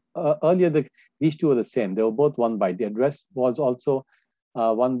 So earlier, these two are the same. They were both 1 byte. The address was also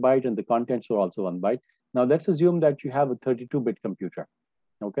 1 byte, and the contents were also 1 byte. Now, let's assume that you have a 32-bit computer.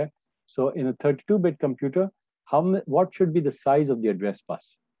 Okay, so in a 32-bit computer, what should be the size of the address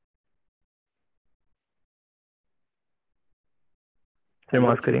bus? Same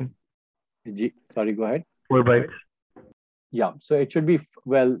asking. Sorry, go ahead. 4 bytes. Yeah, so it should be,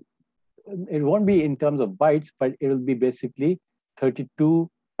 well, it won't be in terms of bytes, but it will be basically 32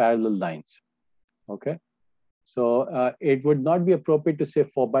 parallel lines. Okay, so it would not be appropriate to say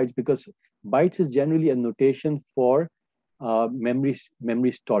 4 bytes, because bytes is generally a notation for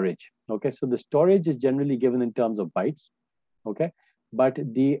memory storage. Okay, so the storage is generally given in terms of bytes. Okay, but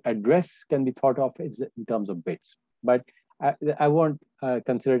the address can be thought of as in terms of bits. But I won't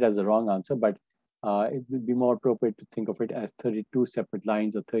consider it as a wrong answer, but it would be more appropriate to think of it as 32 separate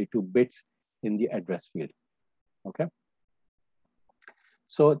lines or 32 bits in the address field. Okay,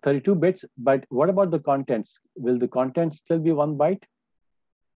 so 32 bits, but what about the contents? Will the contents still be 1 byte?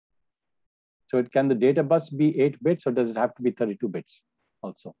 So can the data bus be 8 bits, or does it have to be 32 bits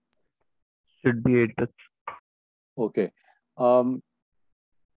also? Should be 8 bits. Okay,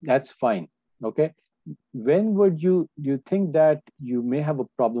 that's fine. Okay, when would you think that you may have a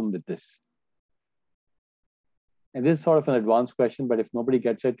problem with this? And this is sort of an advanced question, but if nobody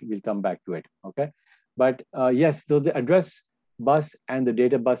gets it, we'll come back to it. Okay, but yes, so the address bus and the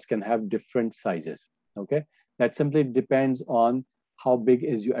data bus can have different sizes. Okay, that simply depends on how big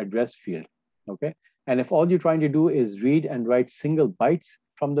is your address field. Okay, and if all you're trying to do is read and write single bytes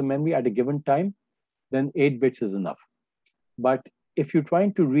from the memory at a given time, then 8 bits is enough. But if you're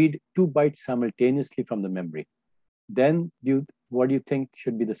trying to read 2 bytes simultaneously from the memory, then what do you think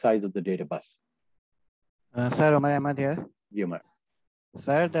should be the size of the data bus? Sir, Omar Ahmad here. Umar.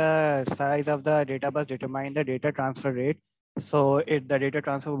 Sir, the size of the data bus determines the data transfer rate. So the data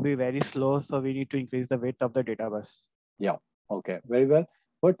transfer will be very slow. So we need to increase the width of the data bus. Yeah, okay, very well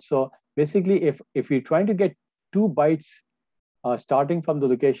put. So basically, if you're trying to get 2 bytes starting from the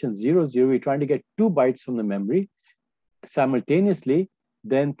location 0, 0, you're trying to get 2 bytes from the memory simultaneously,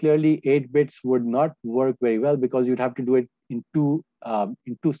 then clearly 8 bits would not work very well, because you'd have to do it in two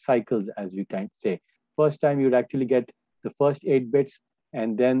cycles, as we can say. First time you'd actually get the first 8 bits,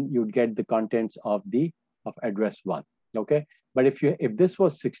 and then you'd get the contents of address 1. Okay, but if this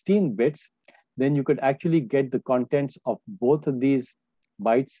was 16 bits, then you could actually get the contents of both of these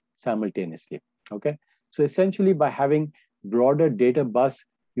bytes simultaneously. Okay, so essentially by having broader data bus,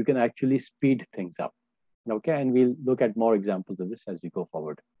 you can actually speed things up. Okay, and we'll look at more examples of this as we go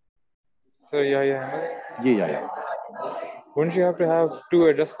forward. So Yeah. Wouldn't you have to have 2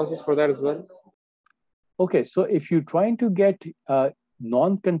 address buses for that as well? Okay, so if you're trying to get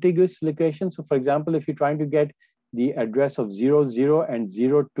non-contiguous locations, so for example, if you're trying to get the address of 0, 0 and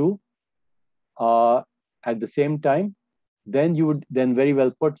 0, 2 at the same time, then very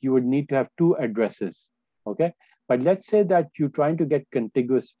well put, you would need to have 2 addresses. Okay, but let's say that you're trying to get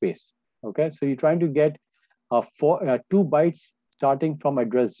contiguous space. Okay, so you're trying to get 2 bytes starting from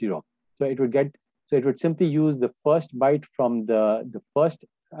address 0. So it would simply use the first byte from the first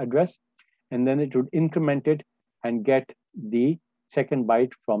address, and then it would increment it and get the second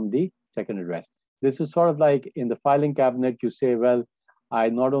byte from the second address. This is sort of like in the filing cabinet, you say, well, I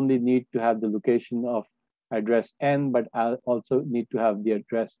not only need to have the location of address n, but I also need to have the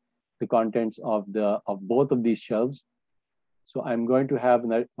address, the contents of both of these shelves. So I'm going to have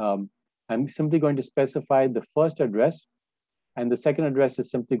I'm simply going to specify the first address, and the second address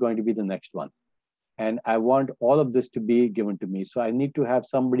is simply going to be the next one. And I want all of this to be given to me. So I need to have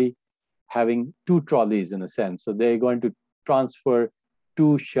somebody having two trolleys in a sense. So they're going to transfer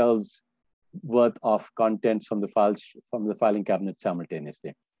two shelves worth of contents from the filing cabinet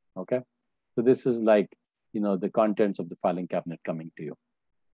simultaneously. Okay, so this is like, you know, the contents of the filing cabinet coming to you.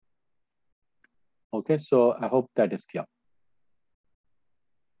 Okay, so I hope that is clear.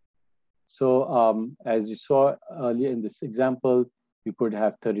 So as you saw earlier in this example, you could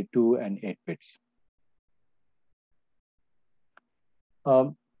have 32 and 8 bits.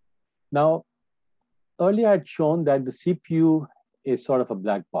 Now, earlier I had shown that the CPU is sort of a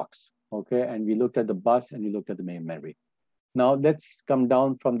black box, okay? And we looked at the bus and we looked at the main memory. Now let's come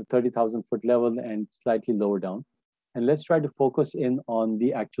down from the 30,000 foot level and slightly lower down. And let's try to focus in on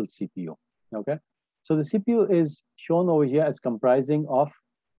the actual CPU, okay? So the CPU is shown over here as comprising of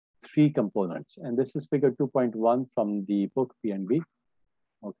 3 components. And this is figure 2.1 from the book P&B,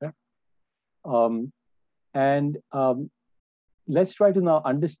 okay? Let's try to now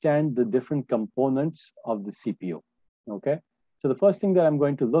understand the different components of the CPU, okay? So the first thing that I'm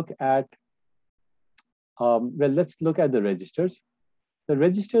going to look at, well, let's look at the registers. The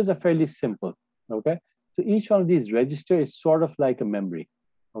registers are fairly simple, okay? So each one of these registers is sort of like a memory,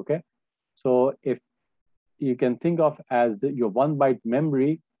 okay? So if you can think of as your 1 byte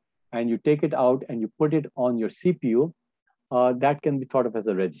memory, and you take it out and you put it on your CPU, that can be thought of as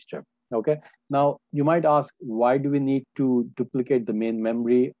a register, okay? Now, you might ask, why do we need to duplicate the main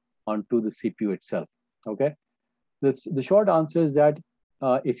memory onto the CPU itself, okay? The short answer is that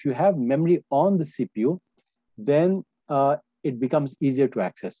if you have memory on the CPU, then it becomes easier to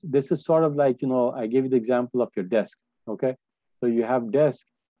access. This is sort of like, you know, I gave you the example of your desk, okay? So you have desk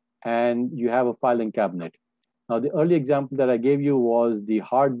and you have a filing cabinet. Now, the early example that I gave you was the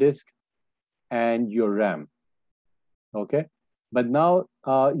hard disk and your RAM, okay? But now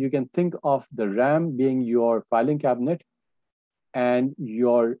you can think of the RAM being your filing cabinet and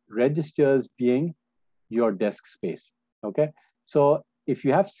your registers being your desk space, okay? So if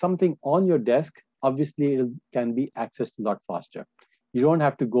you have something on your desk, obviously it can be accessed a lot faster. You don't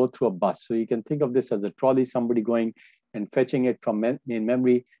have to go through a bus. So you can think of this as a trolley, somebody going and fetching it from main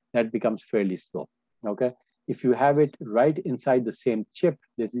memory, that becomes fairly slow, okay? If you have it right inside the same chip,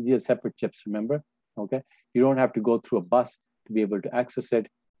 these are separate chips, remember, okay? You don't have to go through a bus to be able to access it.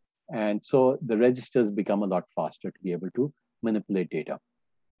 And so the registers become a lot faster to be able to manipulate data.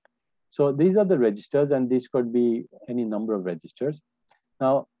 So these are the registers, and these could be any number of registers.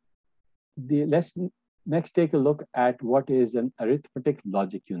 Now, let's next take a look at what is an arithmetic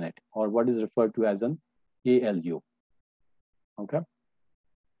logic unit, or what is referred to as an ALU, okay?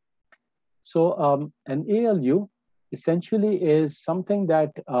 So an ALU essentially is something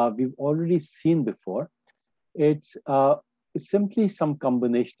that we've already seen before. It's simply some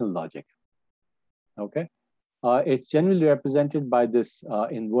combinational logic, okay? It's generally represented by this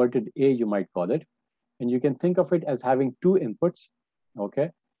inverted A, you might call it. And you can think of it as having 2 inputs, okay?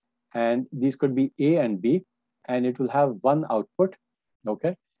 And these could be A and B, and it will have 1 output,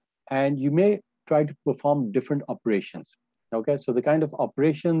 okay? And you may try to perform different operations, okay? So the kind of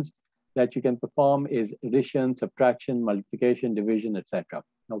operations that you can perform is addition, subtraction, multiplication, division, etc.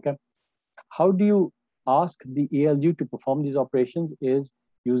 Okay. How do you ask the ALU to perform these operations is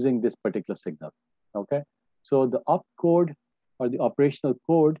using this particular signal. Okay. So the opcode or the operational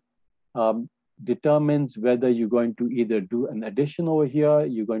code determines whether you're going to either do an addition over here,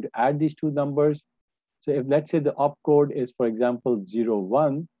 you're going to add these 2 numbers. So if let's say the opcode is, for example, 0,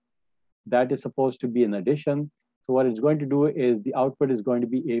 1, that is supposed to be an addition. So what it's going to do is the output is going to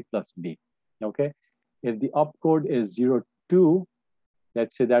be A plus B, okay? If the opcode is 0, 2,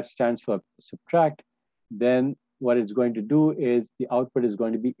 let's say that stands for subtract, then what it's going to do is the output is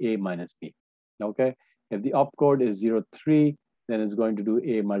going to be A minus B, okay? If the opcode is 0, 3, then it's going to do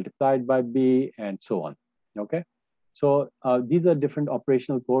A multiplied by B and so on, okay? So these are different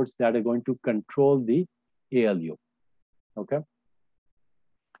operational codes that are going to control the ALU, okay?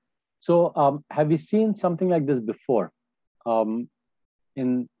 So have you seen something like this before?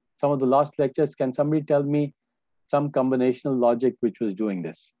 In some of the last lectures, can somebody tell me some combinational logic which was doing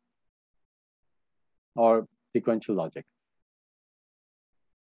this? Or sequential logic?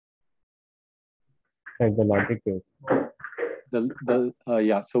 Like the logic gate.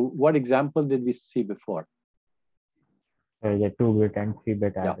 Yeah, so what example did we see before? The 2-bit and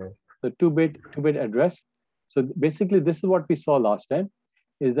 3-bit Yeah. address. The 2-bit address. So basically, this is what we saw last time,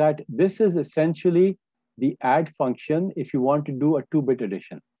 is that this is essentially the add function if you want to do a 2-bit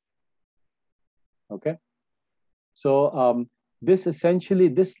addition. Okay. So this essentially,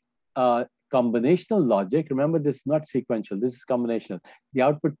 this combinational logic, remember this is not sequential, this is combinational. The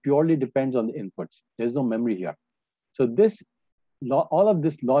output purely depends on the inputs. There's no memory here. So this, all of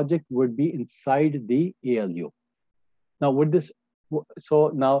this logic would be inside the ALU. Now would this,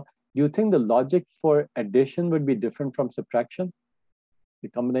 so now, do you think the logic for addition would be different from subtraction? The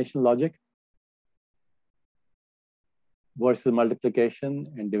combinational logic versus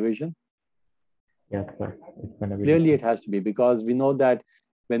multiplication and division? Yes, sir. It's gonna be Clearly different. it has to be, because we know that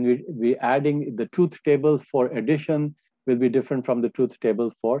when we're adding, the truth table for addition will be different from the truth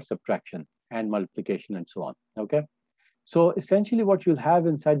table for subtraction and multiplication and so on, okay? So essentially what you'll have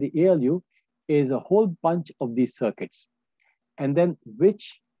inside the ALU is a whole bunch of these circuits. And then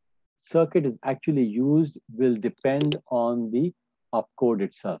which circuit is actually used will depend on the opcode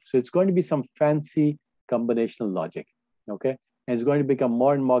itself. So it's going to be some fancy combinational logic, okay? And it's going to become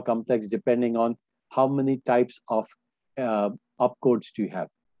more and more complex depending on how many types of opcodes do you have,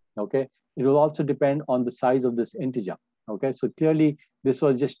 okay? It will also depend on the size of this integer, okay? So clearly this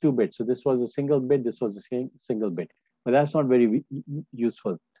was just 2 bits. So this was a single bit, this was a single bit, but that's not very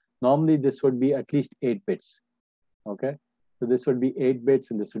useful. Normally this would be at least 8 bits, okay? So this would be 8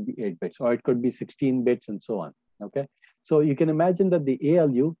 bits and this would be 8 bits, or it could be 16 bits and so on, okay? So you can imagine that the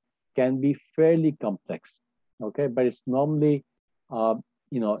ALU can be fairly complex, okay? But it's normally,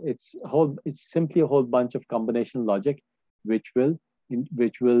 you know, it's simply a whole bunch of combination logic, which will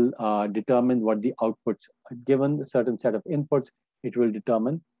determine what the outputs, given a certain set of inputs, it will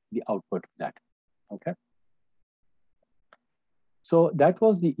determine the output of that, okay? So that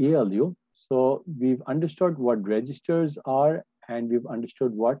was the ALU. So we've understood what registers are and we've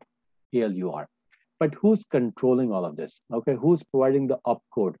understood what ALU are. But who's controlling all of this? Okay, who's providing the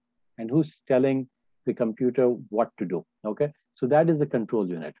opcode and who's telling the computer what to do? Okay, so that is the control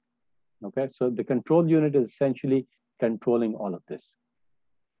unit. Okay, so the control unit is essentially controlling all of this.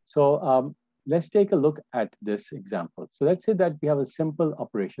 So let's take a look at this example. So let's say that we have a simple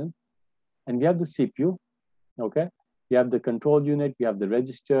operation and we have the CPU, okay? We have the control unit, we have the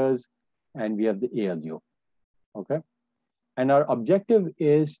registers, and we have the ALU, okay? And our objective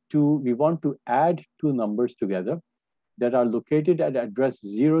is we want to add 2 numbers together that are located at address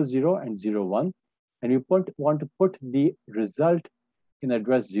 00 and 01, and you want to put the result in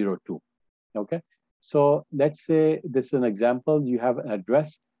address 02, okay? So let's say this is an example, you have an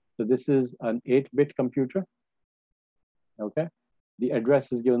address. So this is an 8-bit computer, okay? The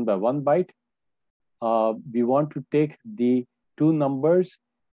address is given by 1 byte. We want to take the 2 numbers,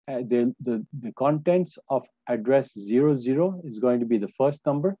 the contents of address 00 is going to be the first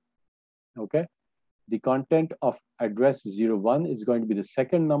number, okay? The content of address 01 is going to be the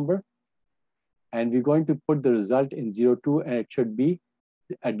second number, and we're going to put the result in 02, and it should be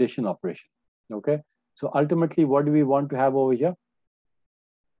the addition operation, okay? So ultimately, what do we want to have over here?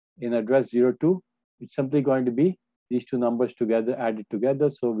 In address 02, it's simply going to be these 2 numbers together, added together,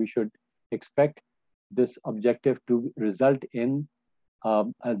 so we should expect this objective to result in a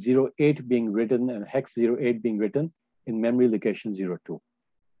 08 being written and hex 08 being written in memory location 02,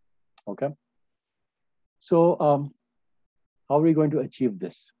 okay? So how are we going to achieve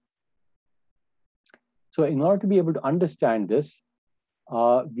this? So in order to be able to understand this,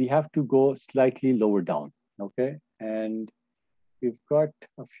 we have to go slightly lower down, okay? And we've got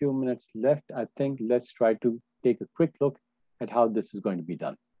a few minutes left. I think let's try to take a quick look at how this is going to be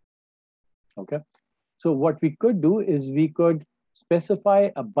done, okay? So what we could do is we could specify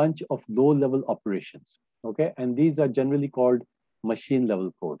a bunch of low-level operations, okay? And these are generally called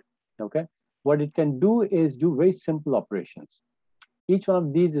machine-level code, okay? What it can do is do very simple operations. Each one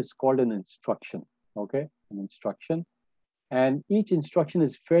of these is called an instruction, okay? An instruction. And each instruction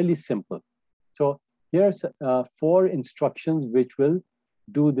is fairly simple. So here's 4 instructions which will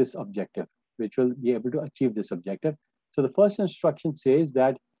do this objective, which will be able to achieve this objective. So the first instruction says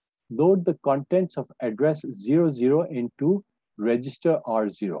that load the contents of address 00 into register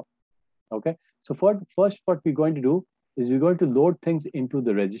R0, okay? So first what we're going to do is we're going to load things into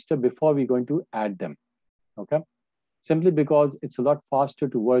the register before we're going to add them, okay? Simply because it's a lot faster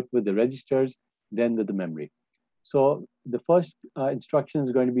to work with the registers than with the memory. So the first instruction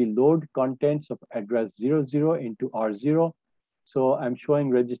is going to be load contents of address 00 into R0. So I'm showing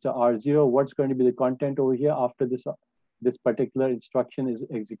register R0. What's going to be the content over here after this particular instruction is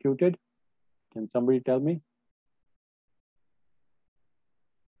executed? Can somebody tell me?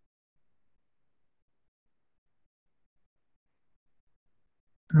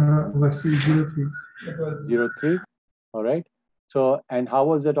 Was 03. 03. All right. So, and how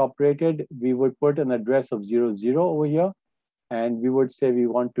was it operated? We would put an address of 00 over here, and we would say we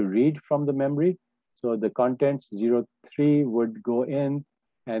want to read from the memory. So the contents 03 would go in,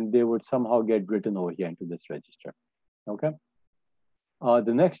 and they would somehow get written over here into this register. Okay.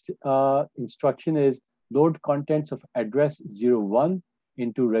 The next instruction is load contents of address 01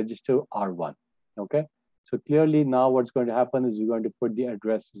 into register R1. Okay. So clearly now what's going to happen is you're going to put the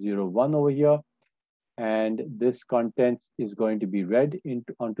address 01 over here, and this contents is going to be read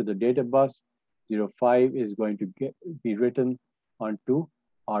onto the data bus. 05 is going to be written onto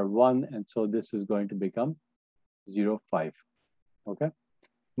R1, and so this is going to become 05. Okay.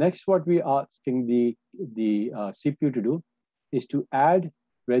 Next, what we are asking the CPU to do is to add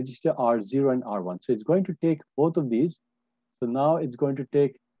register R0 and R1. So it's going to take both of these. So now it's going to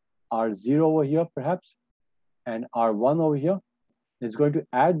take R0 over here, perhaps, and R1 over here. It's going to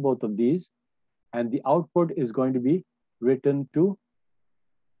add both of these, and the output is going to be written to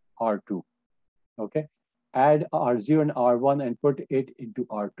R2. Okay, add R0 and R1 and put it into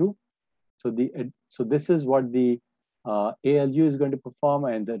R2. So this is what the ALU is going to perform,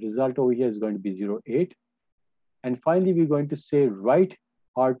 and the result over here is going to be 08. And finally, we're going to say write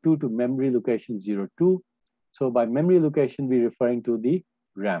R2 to memory location 02. So by memory location, we're referring to the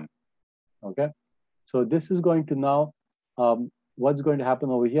RAM. Okay, so this is going to now, what's going to happen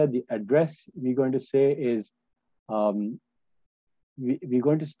over here, the address we're going to say is, we're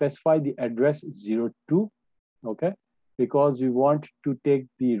going to specify the address 02, okay, because we want to take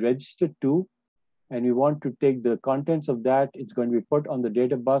the register 2, and we want to take the contents of that. It's going to be put on the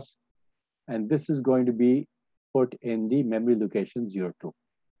data bus, and this is going to be put in the memory location 02.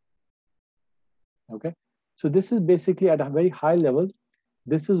 Okay, so this is basically at a very high level.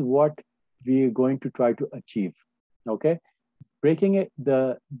 This is what we are going to try to achieve. Okay, breaking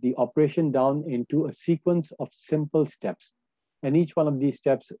the operation down into a sequence of simple steps, and each one of these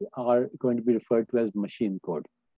steps are going to be referred to as machine code.